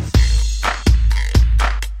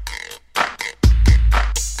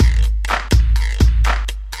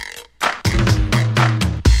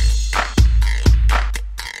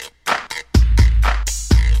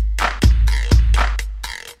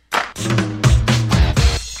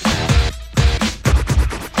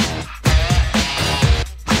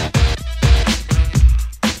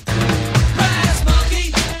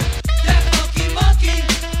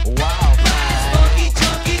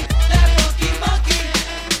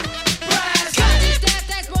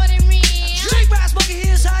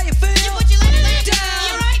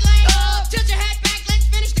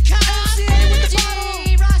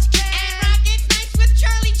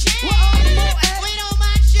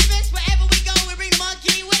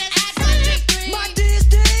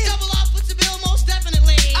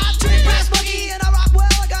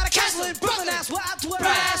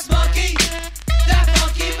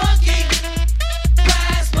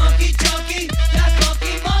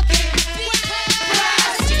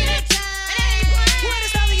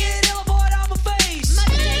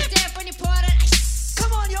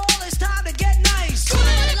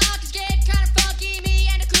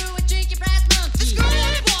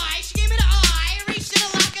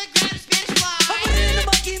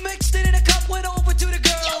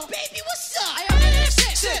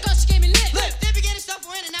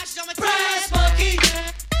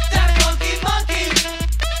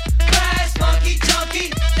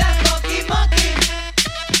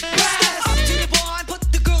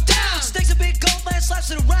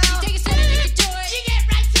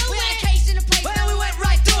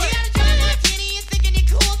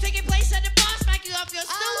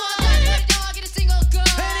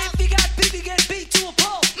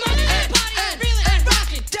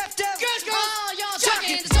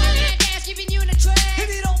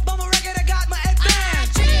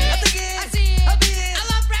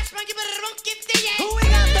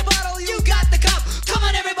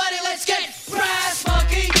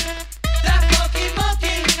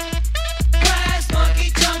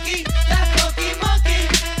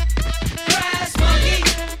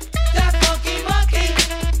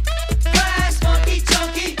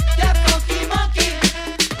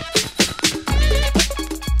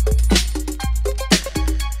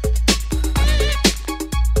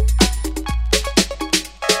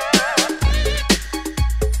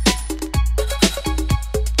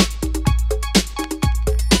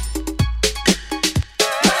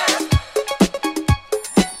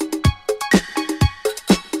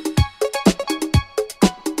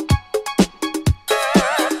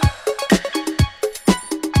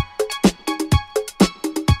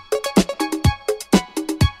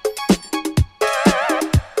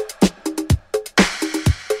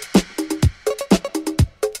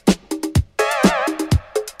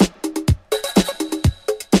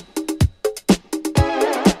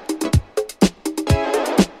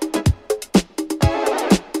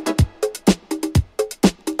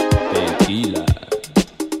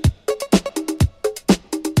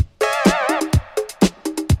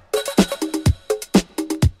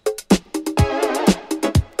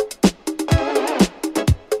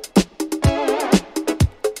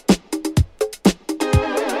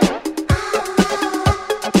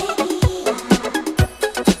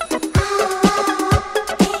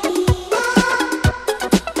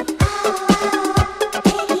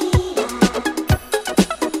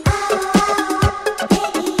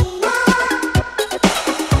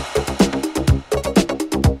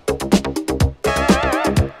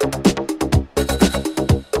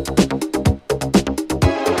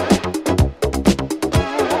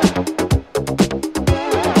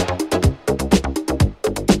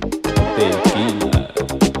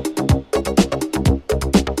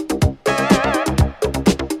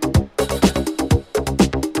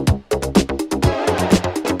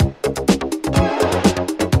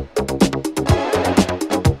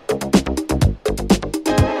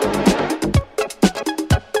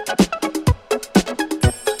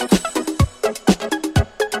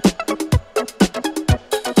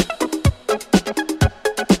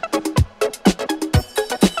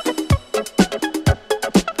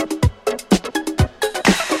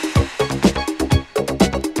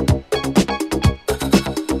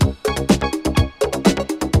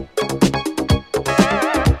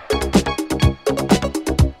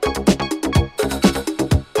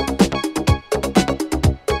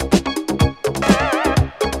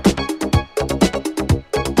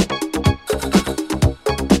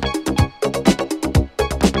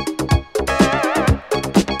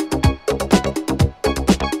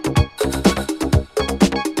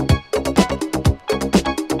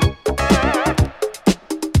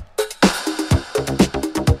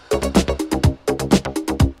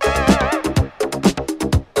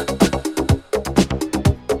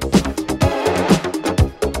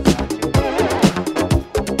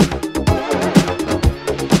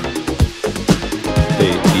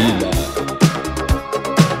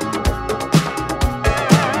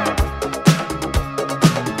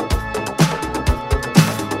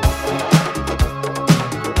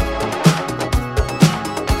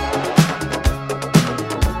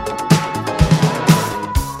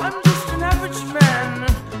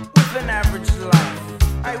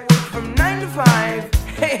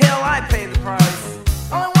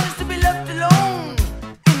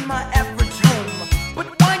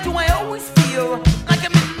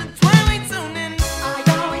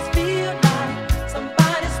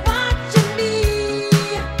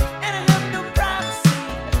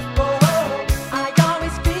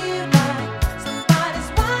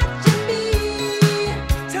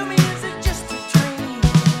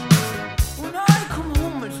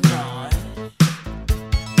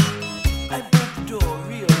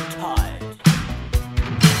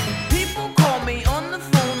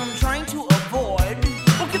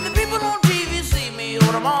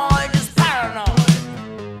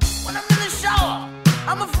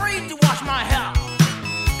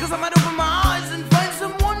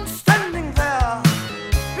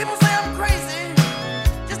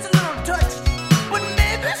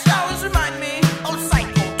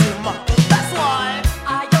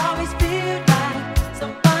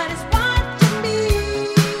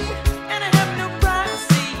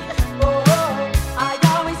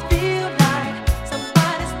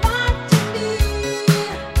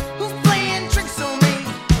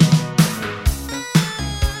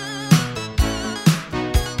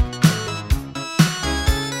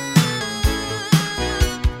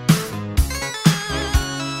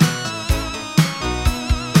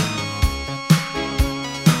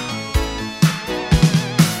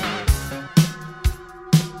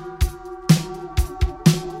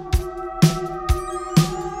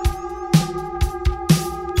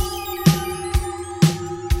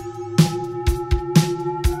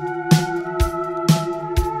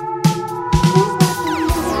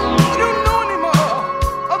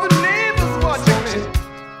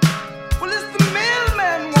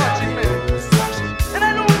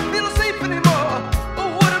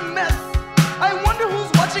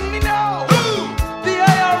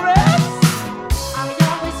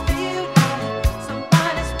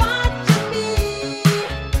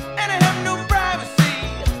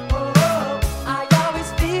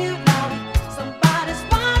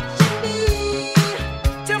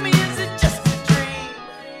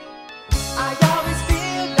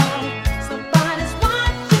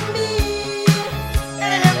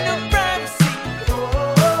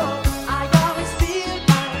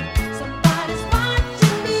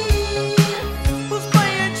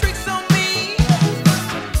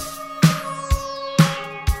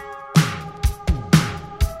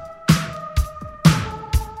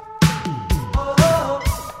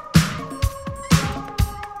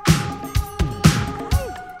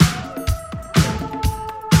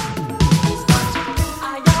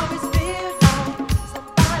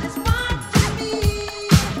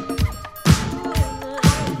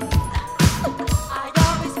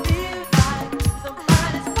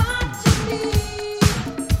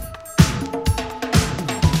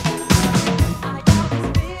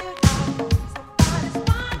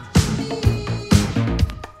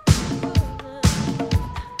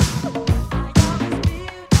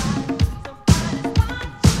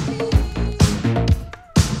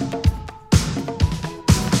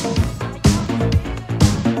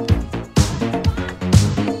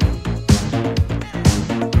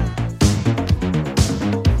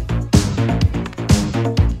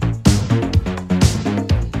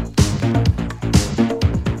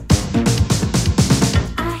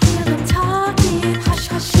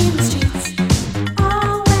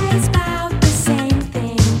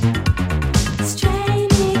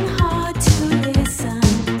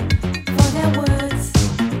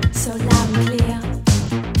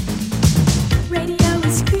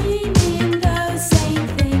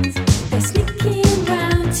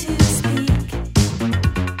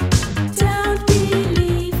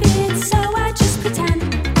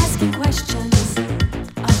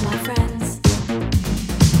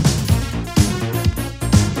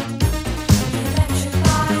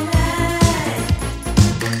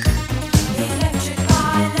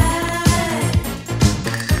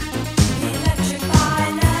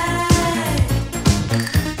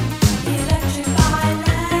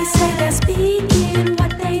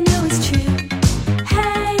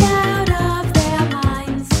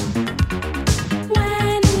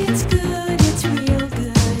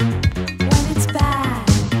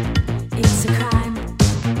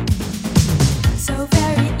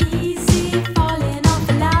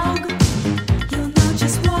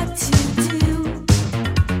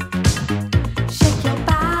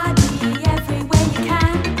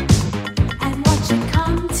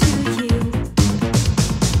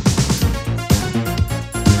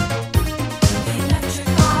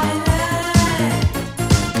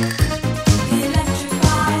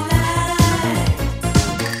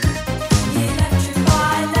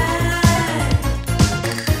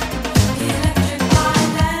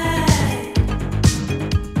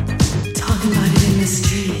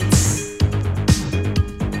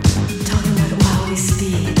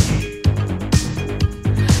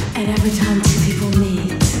 Every time two people meet,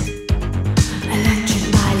 electric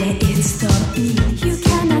baile, it's the beat. You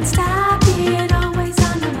cannot stop it, always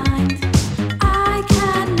on your mind. I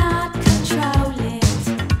cannot control it.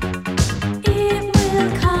 It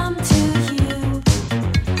will come to you.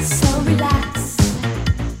 So relax,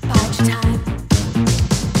 bide your time.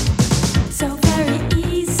 So very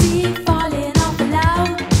easy, falling off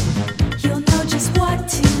below. You'll know just what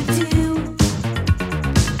to do.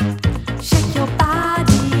 Shake your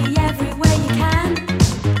body everywhere you can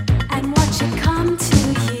and watch it come to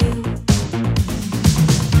you.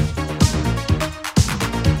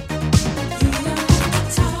 You don't have to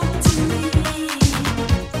talk to me.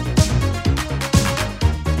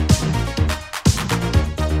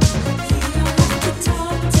 You don't have to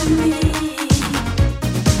talk to me.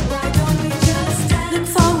 Why don't we just look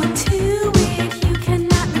forward to it? You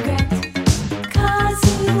cannot regret, 'cause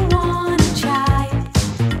you wanna try.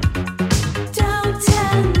 Don't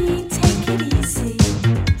tell me take it easy,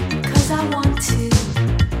 'cause I want to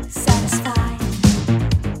satisfy.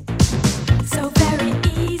 So very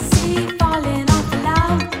easy, falling off below.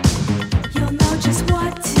 You'll know just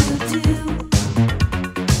what to do.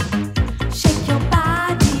 Shake your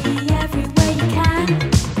body everywhere you can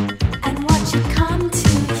and watch it come to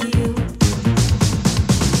you.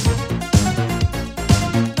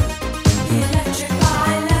 Electric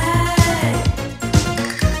baile,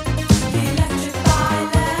 electric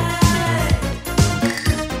baile,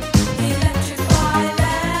 electric baile,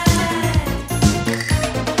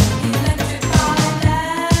 electric baile.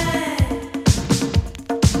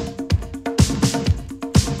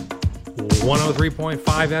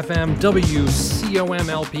 103.5 FM,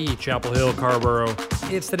 WCOMLP, Chapel Hill, Carborough.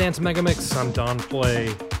 It's the Dance Mega Mix. I'm Don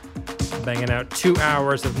Play, banging out 2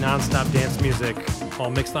 hours of non-stop dance music, all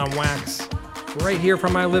mixed on wax, right here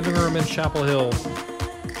from my living room in Chapel Hill.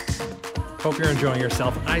 Hope you're enjoying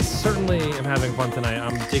yourself. I certainly am having fun tonight.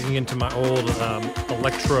 I'm digging into my old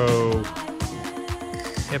electro,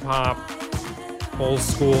 hip-hop, old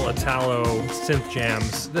school Italo synth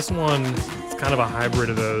jams. This one is kind of a hybrid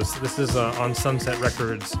of those. This is on Sunset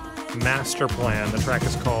Records' Master Plan. The track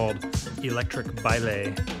is called Electric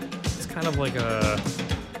Baile. It's kind of like a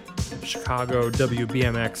Chicago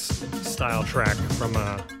WBMX style track from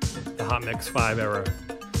the Hot Mix 5 era,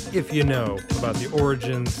 if you know about the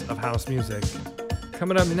origins of house music.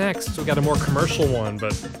 Coming up next, we got a more commercial one,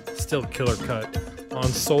 but still killer cut,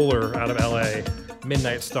 on Solar out of LA,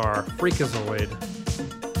 Midnight Star, Freakazoid.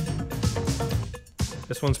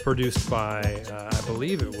 This one's produced by, I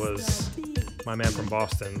believe it was my man from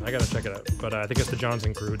Boston. I gotta check it out, but I think it's the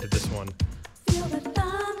Johnson crew who did this one.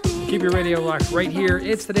 Keep your radio locked right here.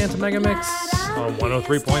 It's the Dance Mega Mix on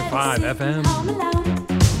 103.5 FM.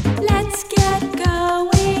 Let's get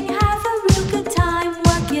going, have a real good time,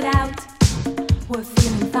 work it out. We're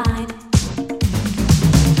feeling fine.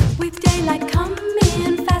 With daylight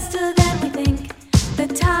coming faster than we think, the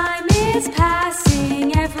time is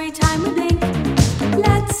passing every time we blink.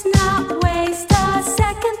 Let's not waste a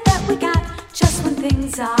second that we got, just when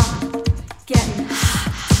things are getting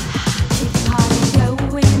hot. Keep the party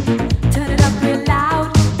going, turn it up real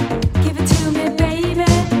loud. Give it to me, baby,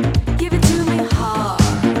 give it to me hard.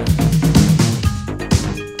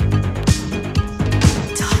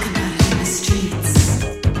 Talking about it in the streets,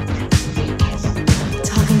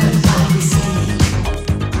 talking about the body we see.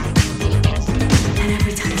 And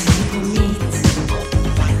every time two people meet,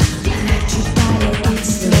 electric baile,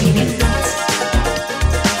 it's the beat.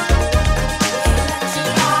 Electric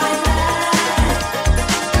baile.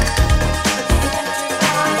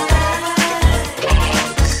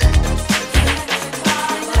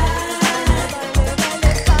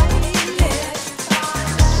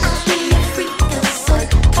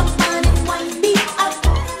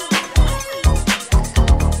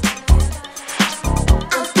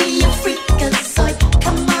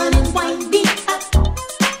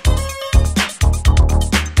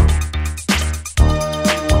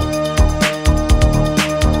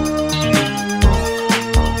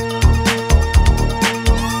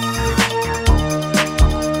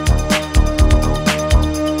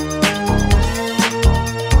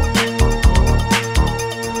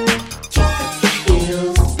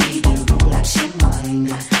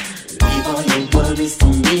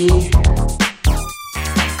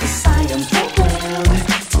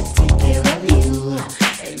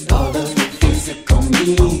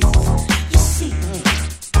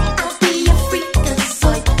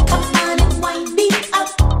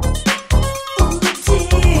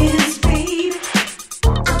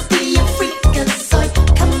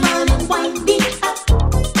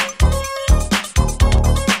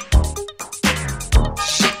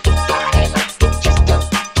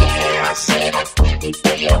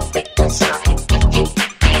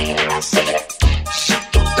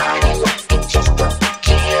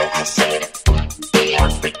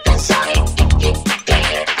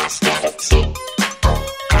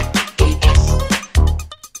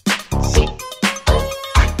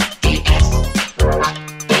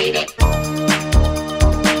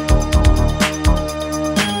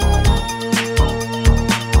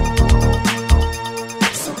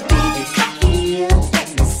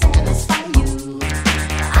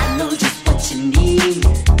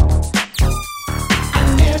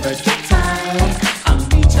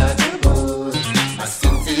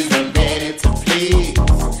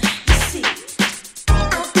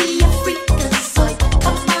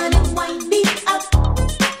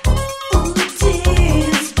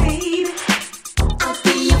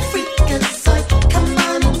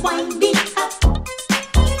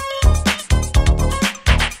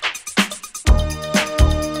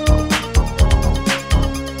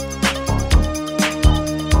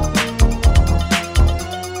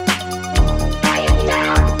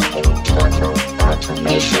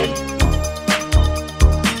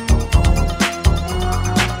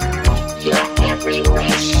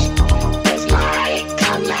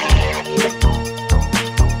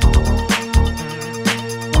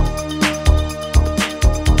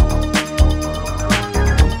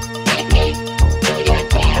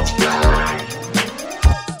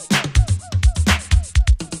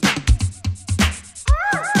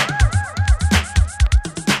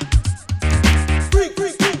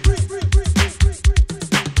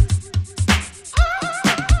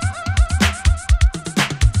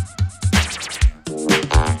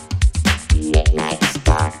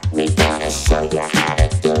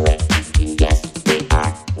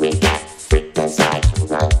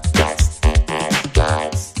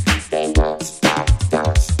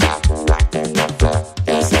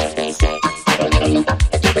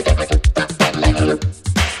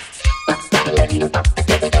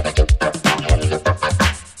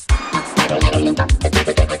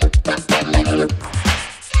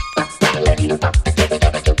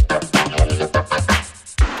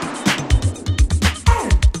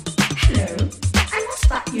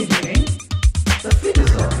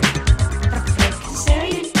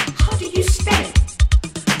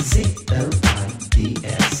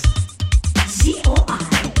 D-S.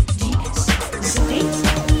 C-O-I-D-S. Sweet.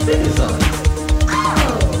 Fingers on it.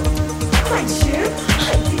 Oh! Quite sure.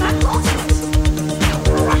 I think I got it.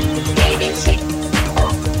 ABC.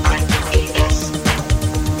 O-I-D-S.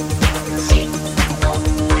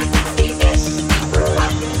 C-O-I-D-S.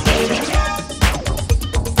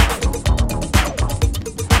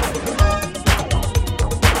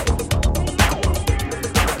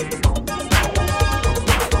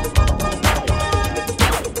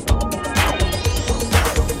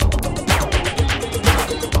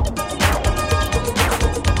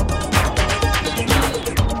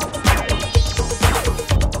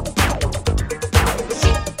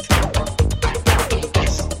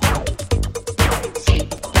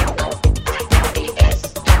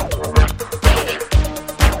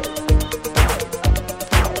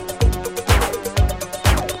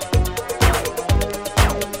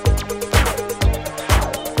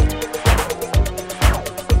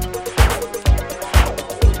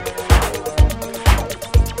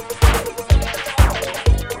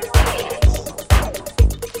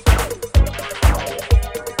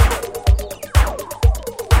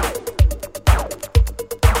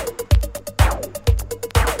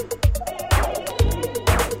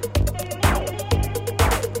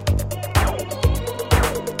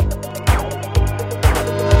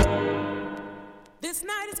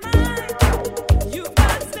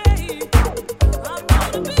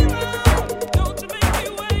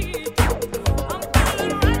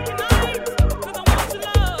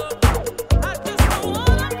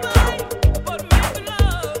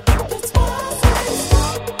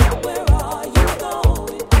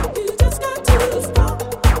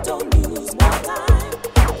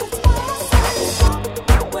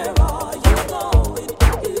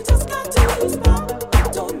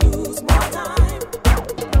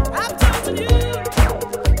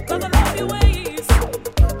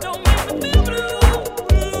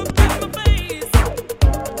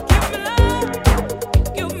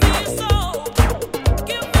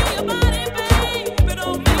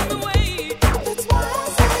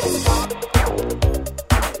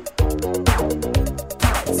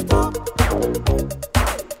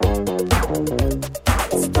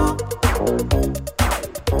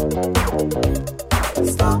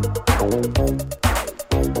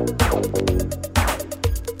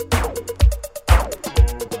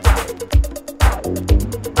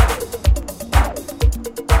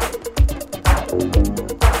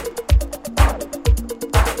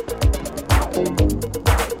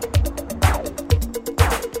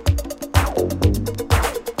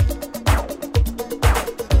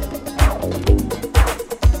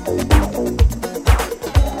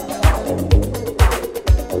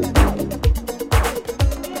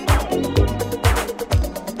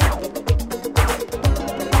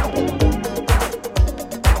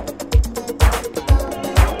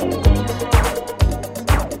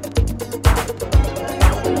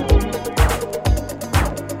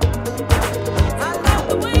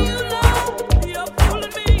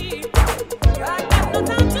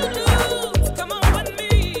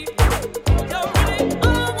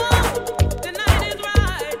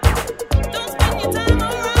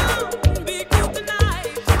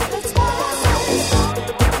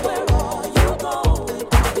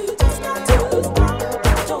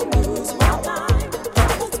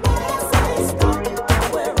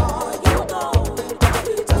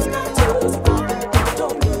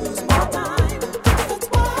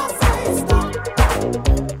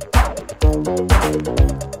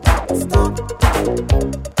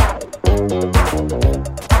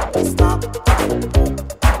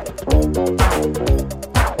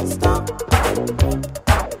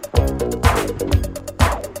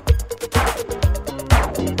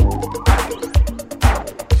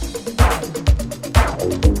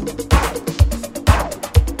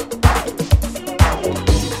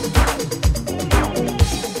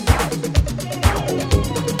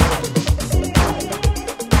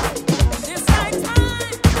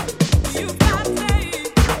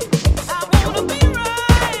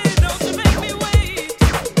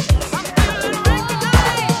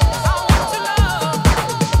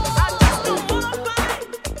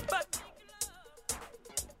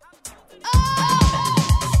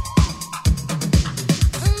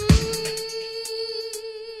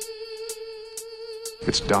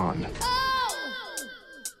 It's dawn.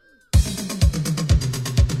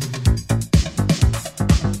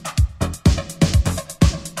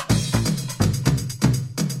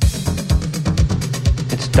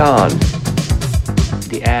 It's Don,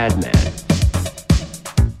 the ad man.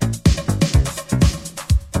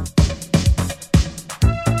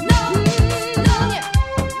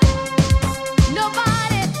 No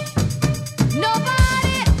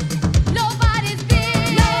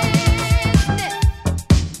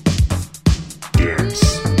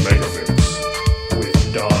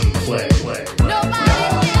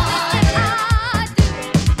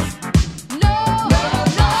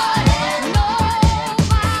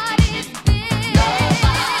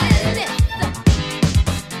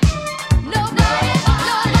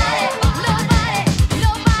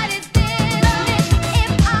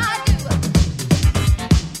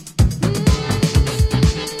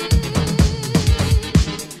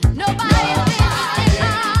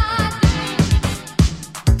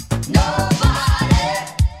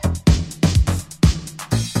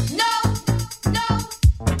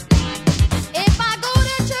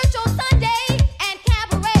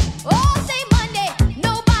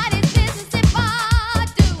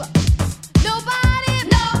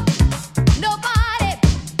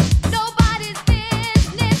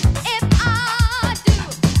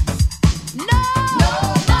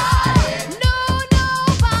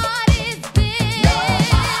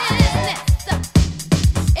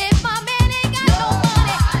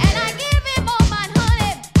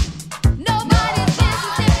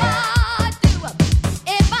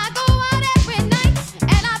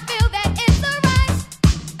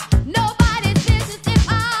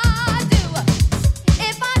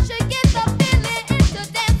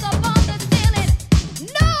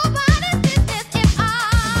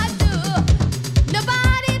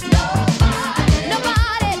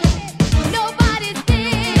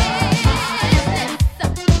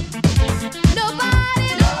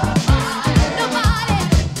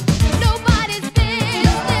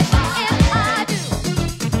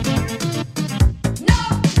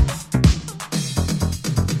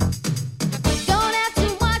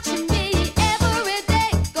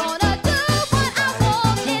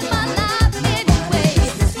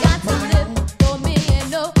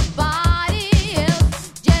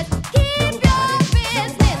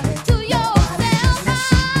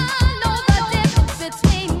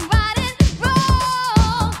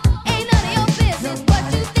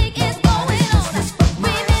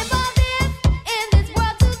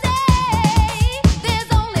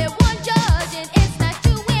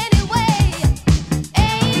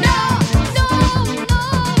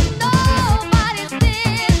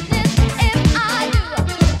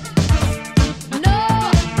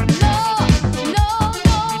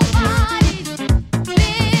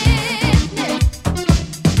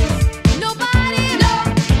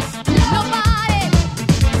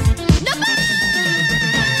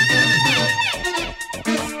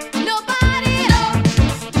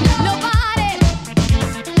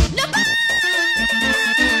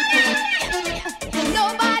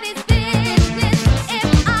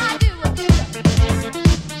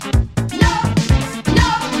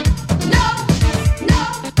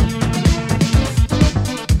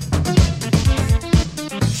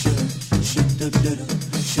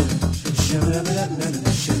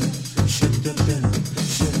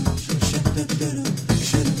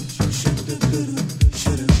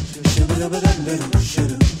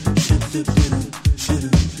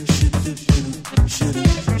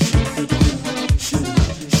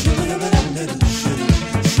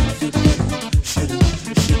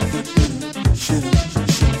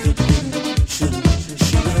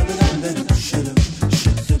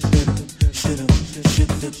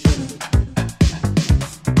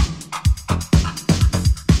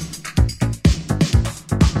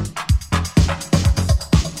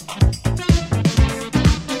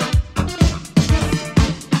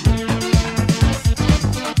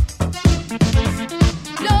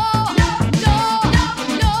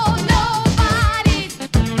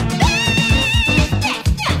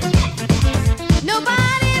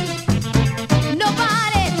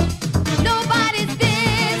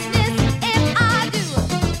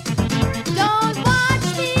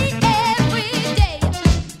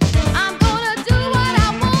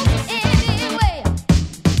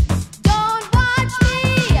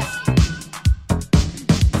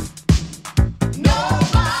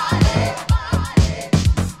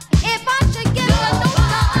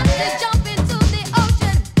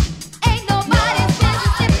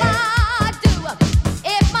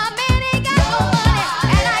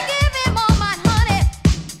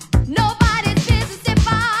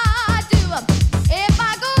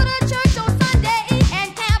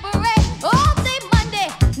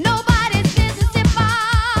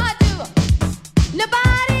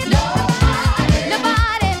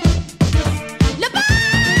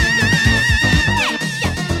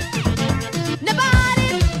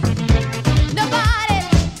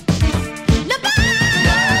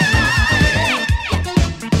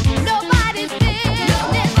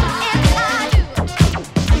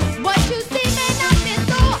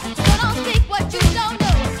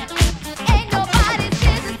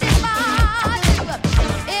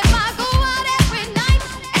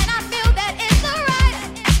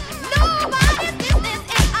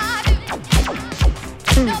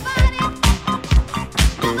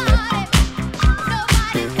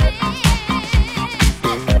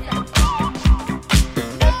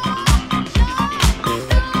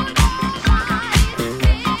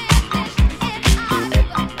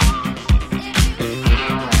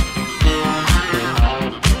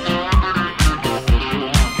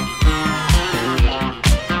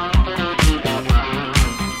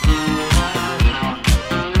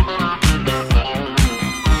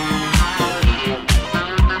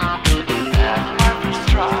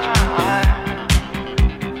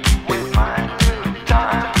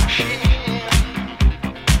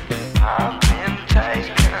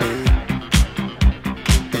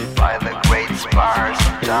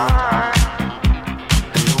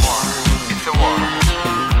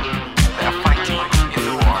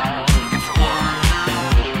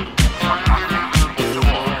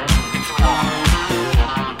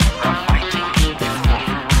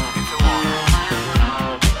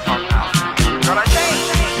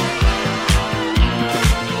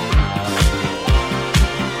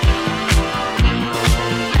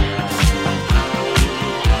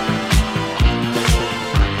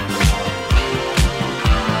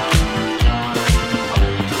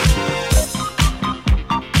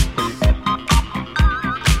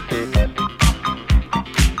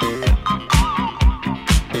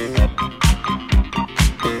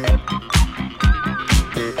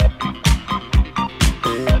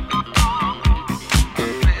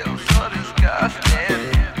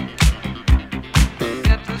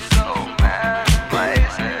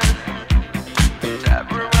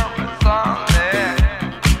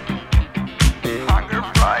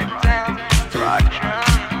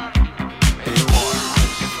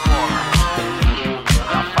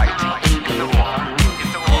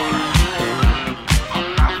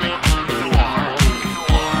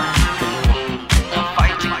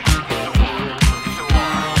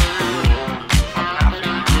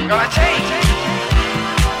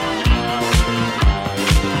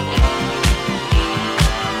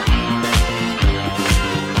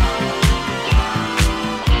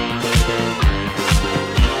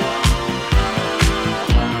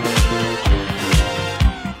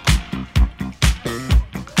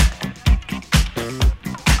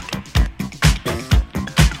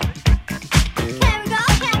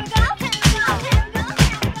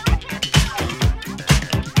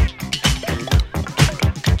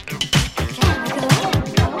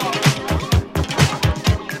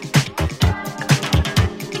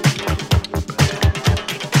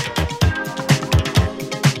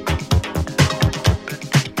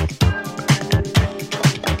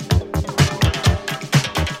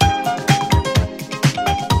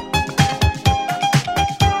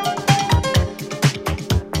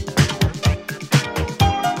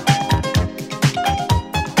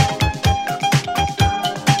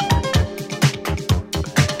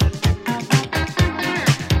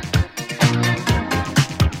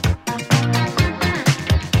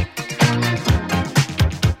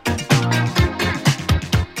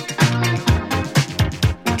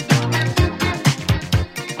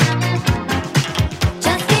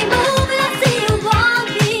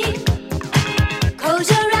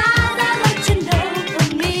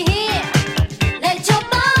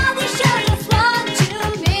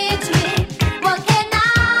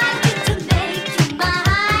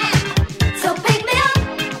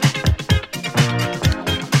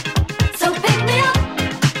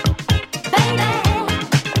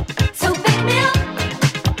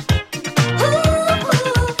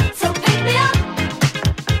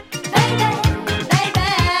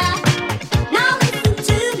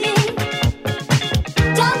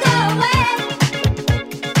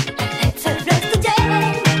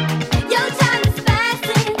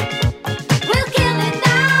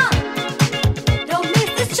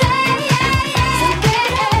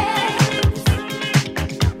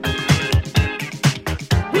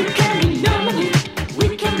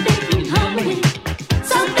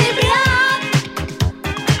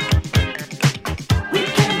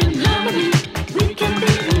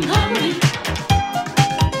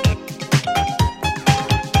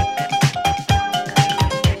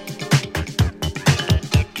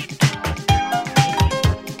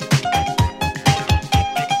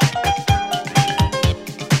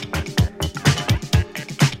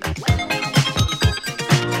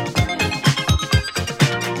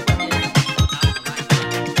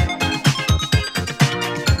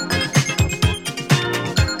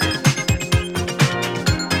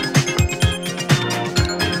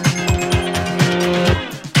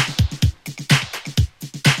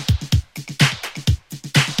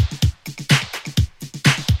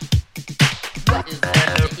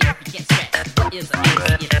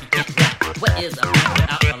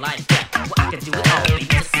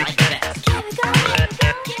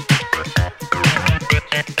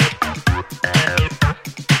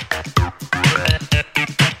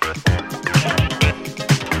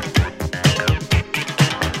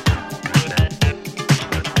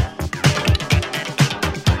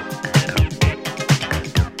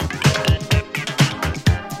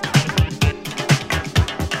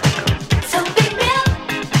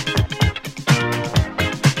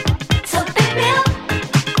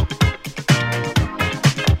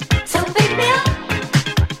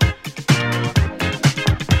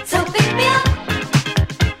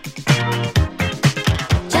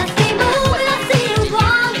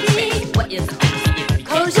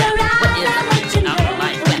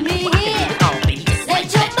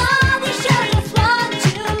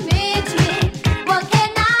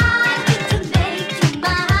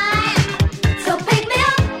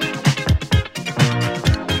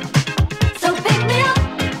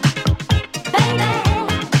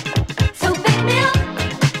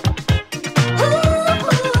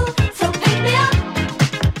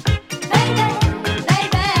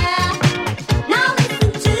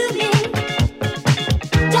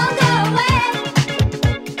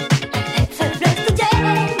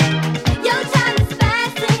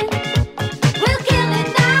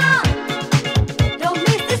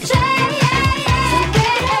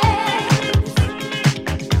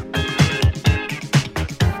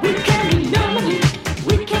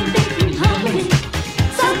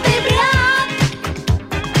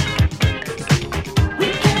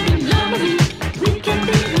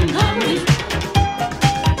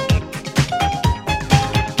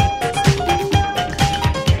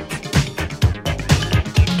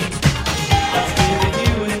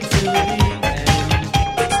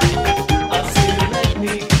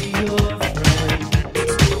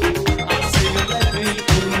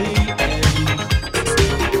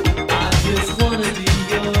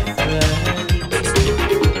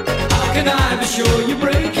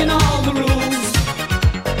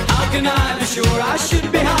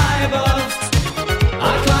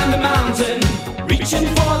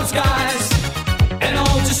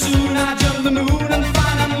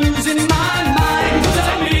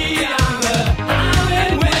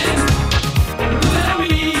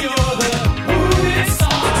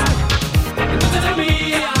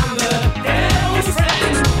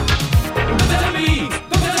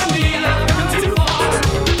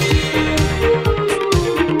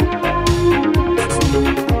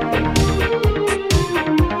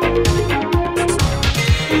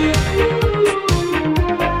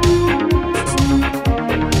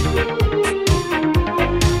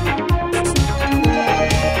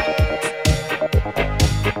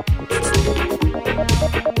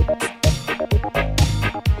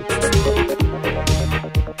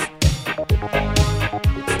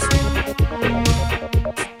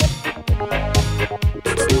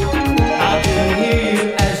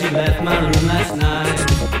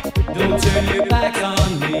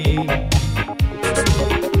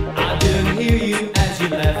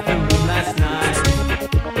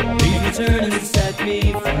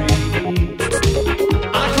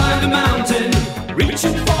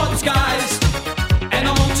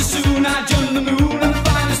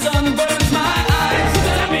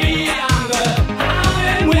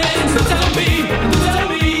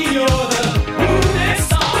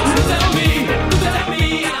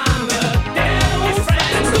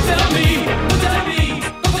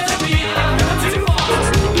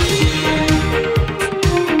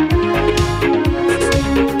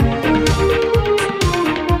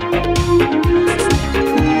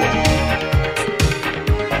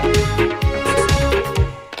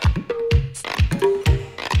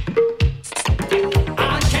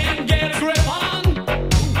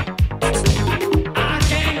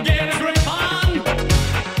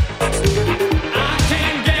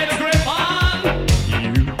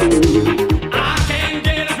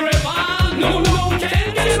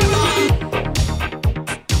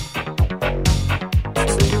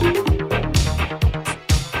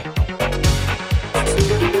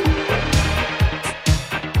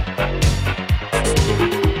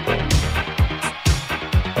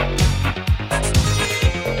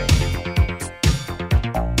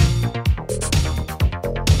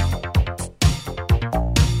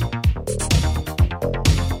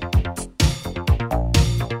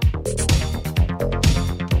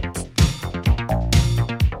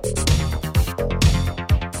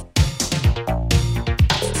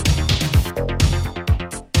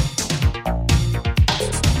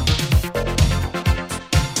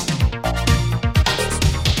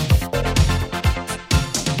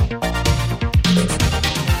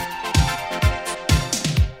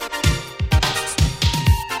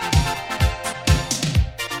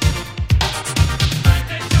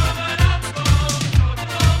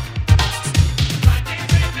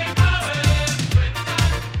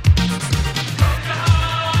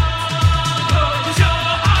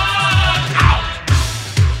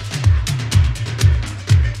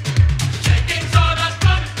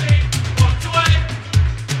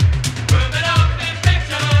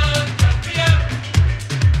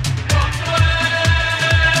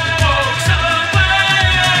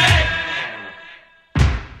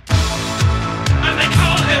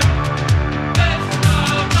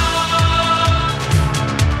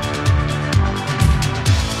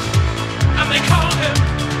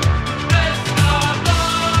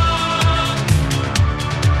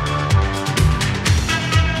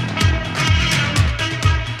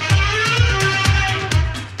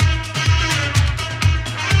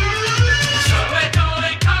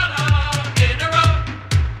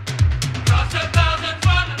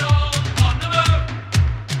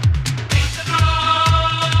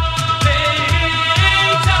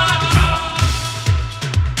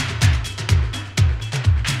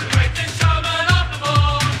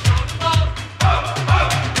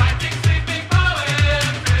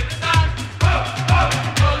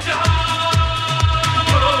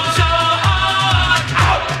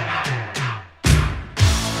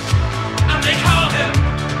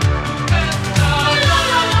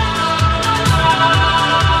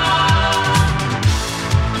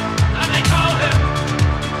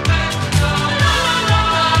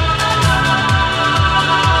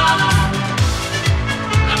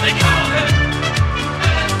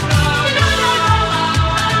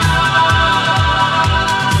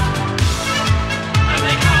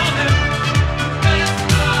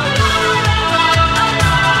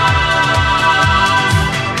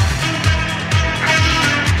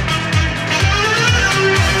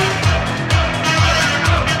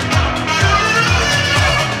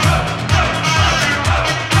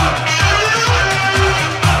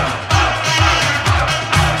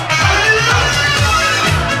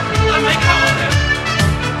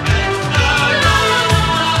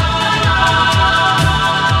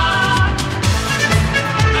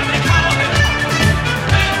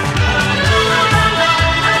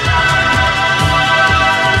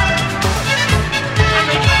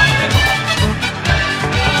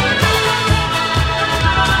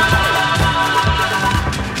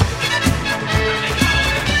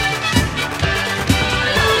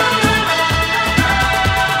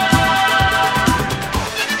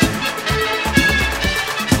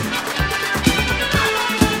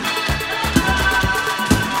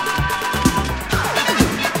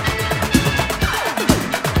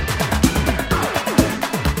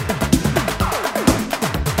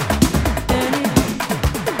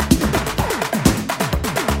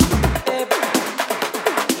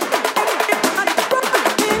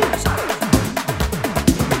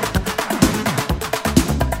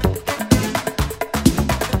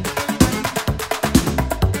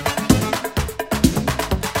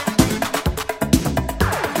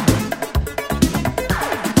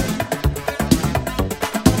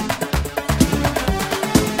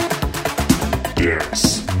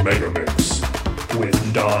Megamix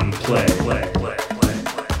with Don Play.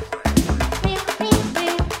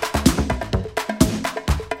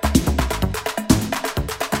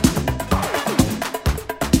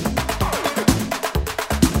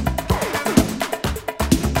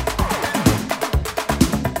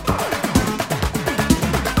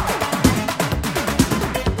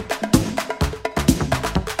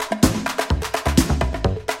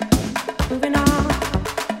 Moving on,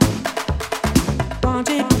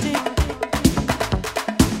 wanted to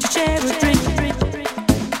share a drink.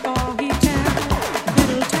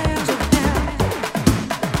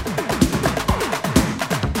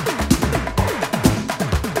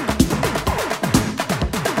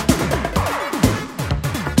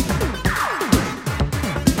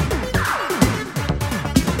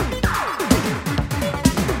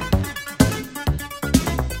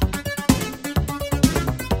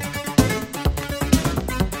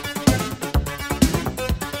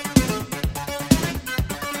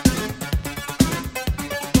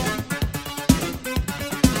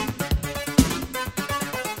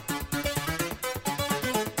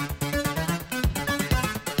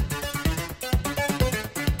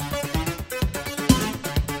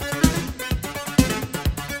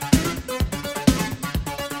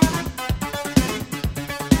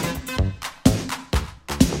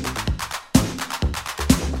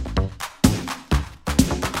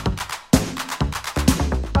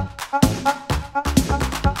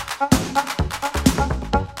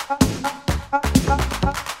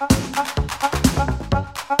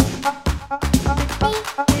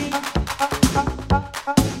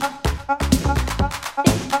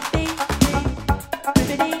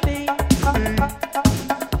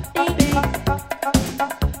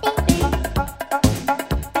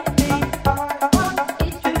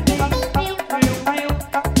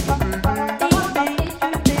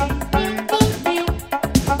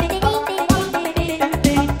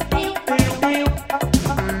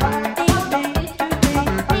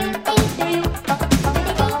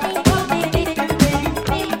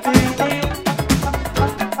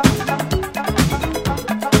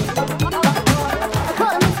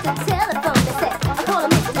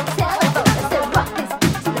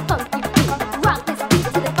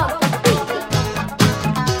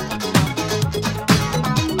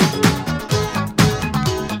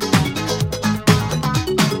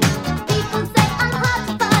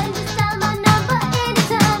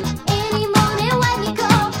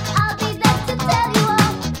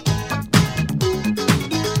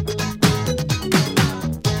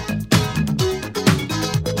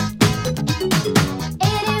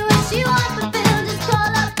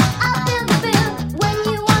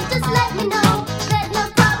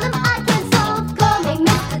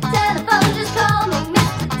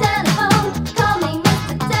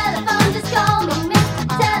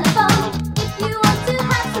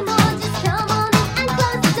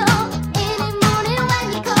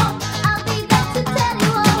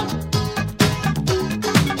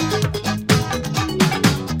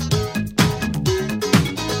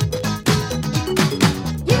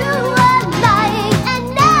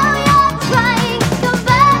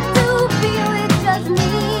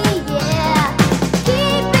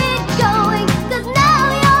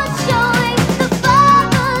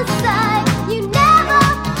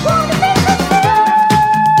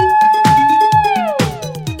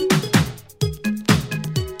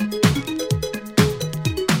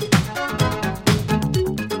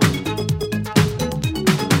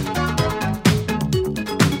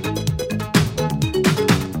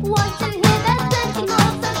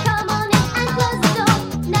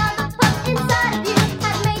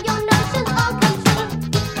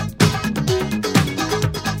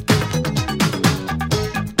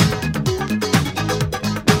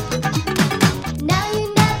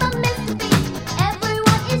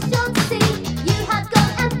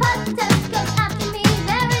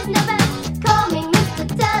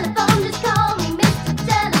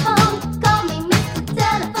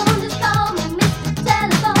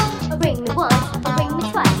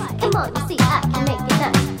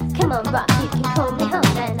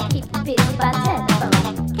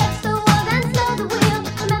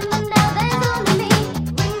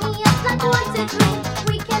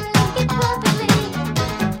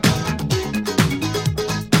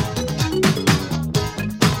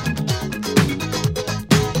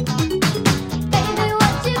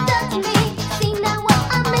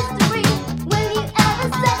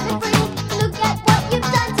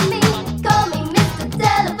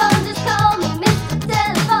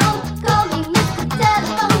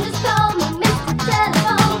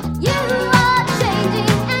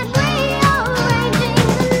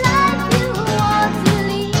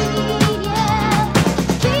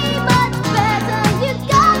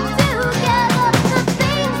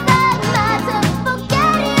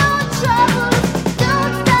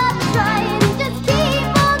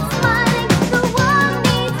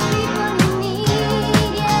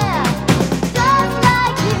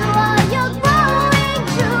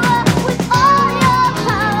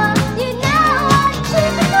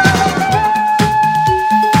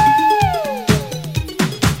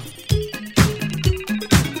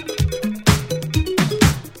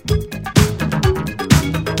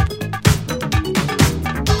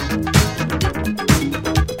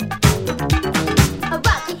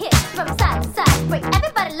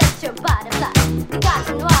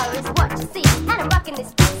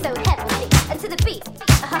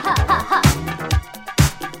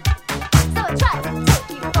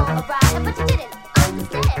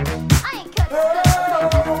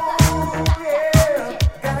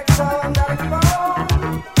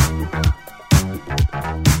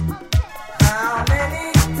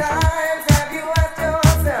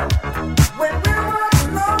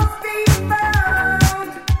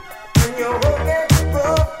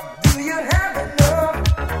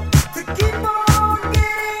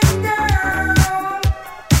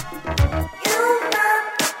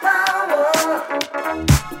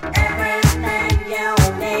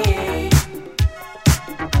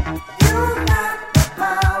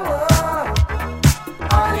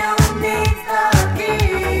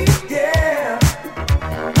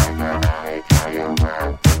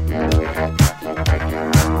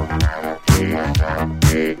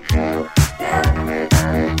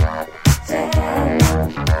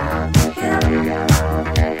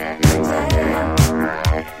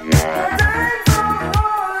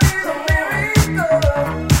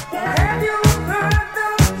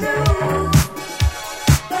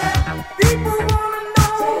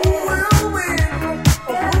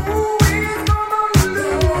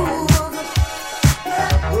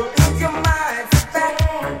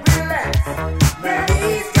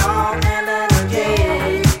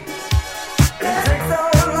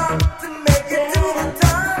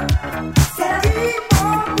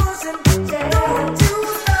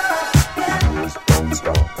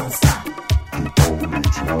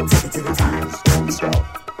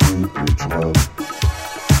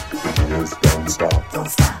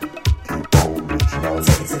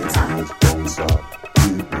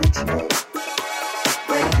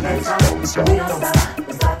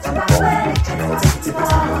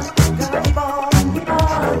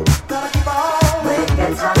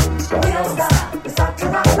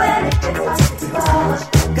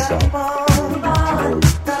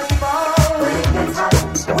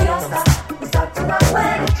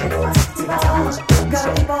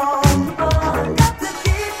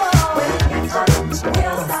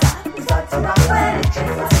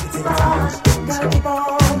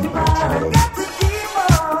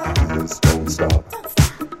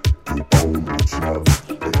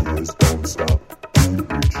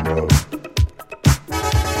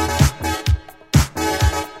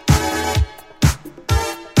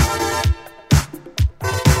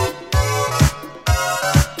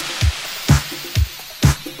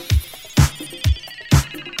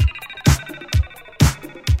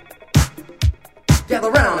 Gather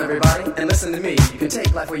round, everybody, and listen to me. You can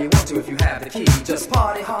take life where you want to if you have the key. Just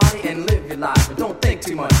party hardy and live your life, but don't think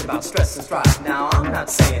too much about stress and strife. Now, I'm not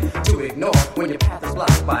saying to ignore when your path is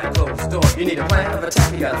blocked by a closed door. You need a plan of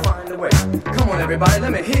attack, you gotta find a way. Come on, everybody,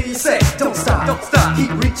 let me hear you say, don't stop, don't stop, keep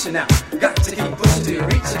reaching out. Got to keep pushing till you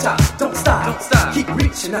reach the top. Don't stop, don't stop, keep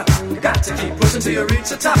reaching out. Got to keep pushing till you reach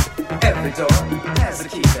the top. Every door has a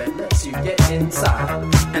key that lets you get inside,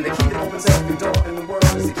 and the key that opens every door in the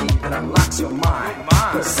world is the key that unlocks your mind.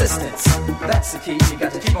 Persistence, that's the key. You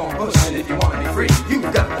got to keep on pushing if you want to be free.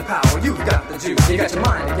 You've got the power, you've got the juice. You got your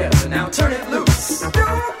mind together, now turn it loose.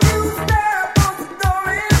 Don't you step on the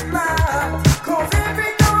door in line, 'cause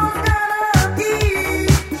every door's got a key.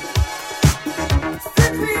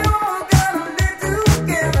 Since we all gotta live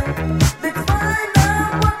together, let's find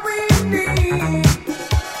out what we need.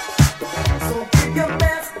 So give your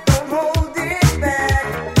best, don't hold it back.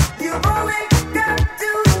 You've only got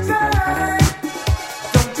to try.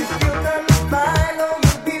 Don't you feel confined or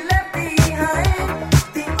you'll be left behind?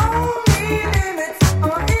 The only limits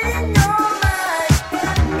are in your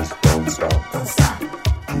mind. Don't stop, don't stop.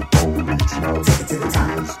 Keep on reaching out. Take it to the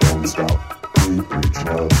top. Don't stop, keep reaching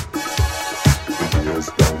out. Yes,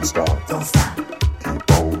 don't stop, don't stop.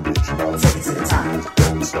 Keep on reaching out. Take it to the top.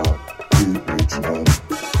 Don't stop, keep reaching out.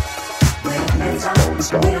 Yes, don't stop,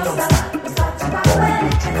 don't stop. Keep on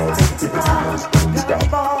reaching out. Take it to the top. Don't stop,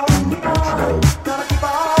 keep reaching out. Don't stop, don't stop. Keep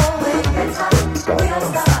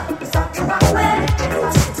on reaching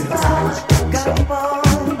out. Take it to the top. Don't stop, keep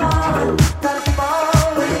on reaching out.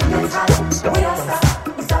 Don't stop,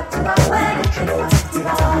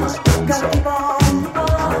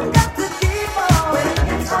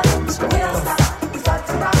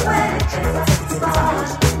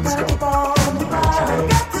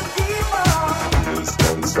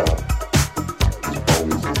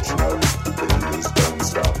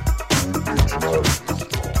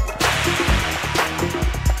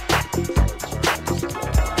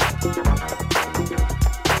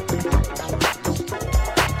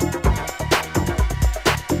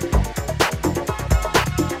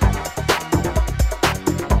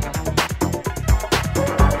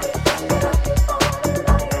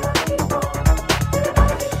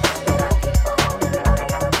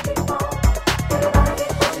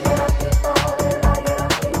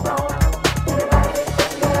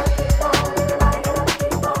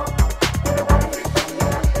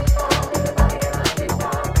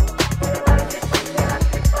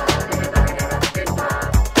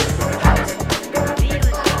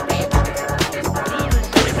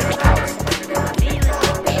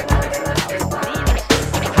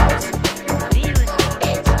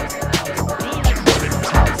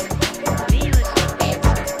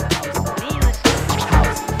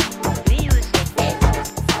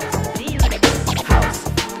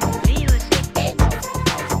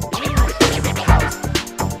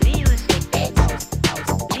 stop.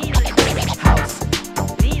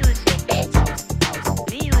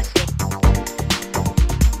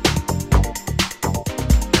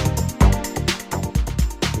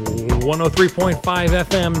 .5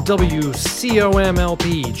 FM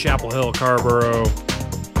WCOMLP, Chapel Hill, Carrboro.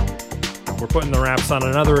 We're putting the wraps on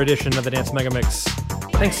another edition of the Dance Mega Mix.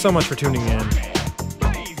 Thanks so much for tuning in.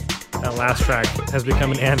 That last track has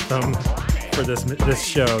become an anthem for this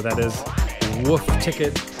show. That is Wolf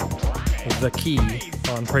Ticket, The Key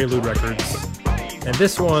on Prelude Records. And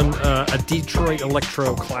this one, a Detroit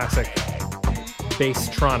electro classic,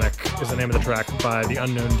 Basstronic is the name of the track by the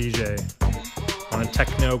Unknown DJ on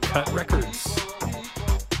Techno Cut Records.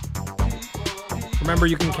 Remember,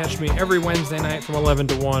 you can catch me every Wednesday night from 11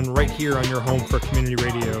 to 1 right here on your home for community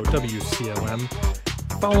radio, WCOM.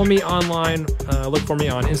 Follow me online. Look for me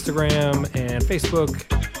on Instagram and Facebook.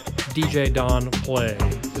 DJ Don Play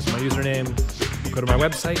is my username. Go to my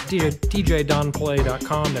website,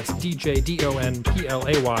 djdonplay.com. That's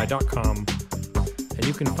djdonplay.com. And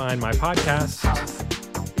you can find my podcast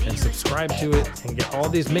and subscribe to it and get all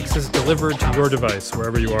these mixes delivered to your device,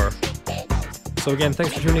 wherever you are. So again,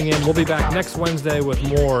 thanks for tuning in. We'll be back next Wednesday with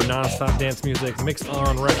more non-stop dance music mixed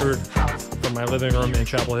on record from my living room in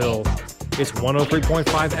Chapel Hill. It's 103.5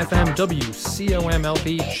 FM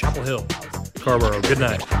WCOMLP Chapel Hill, Scarborough. Good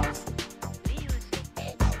night.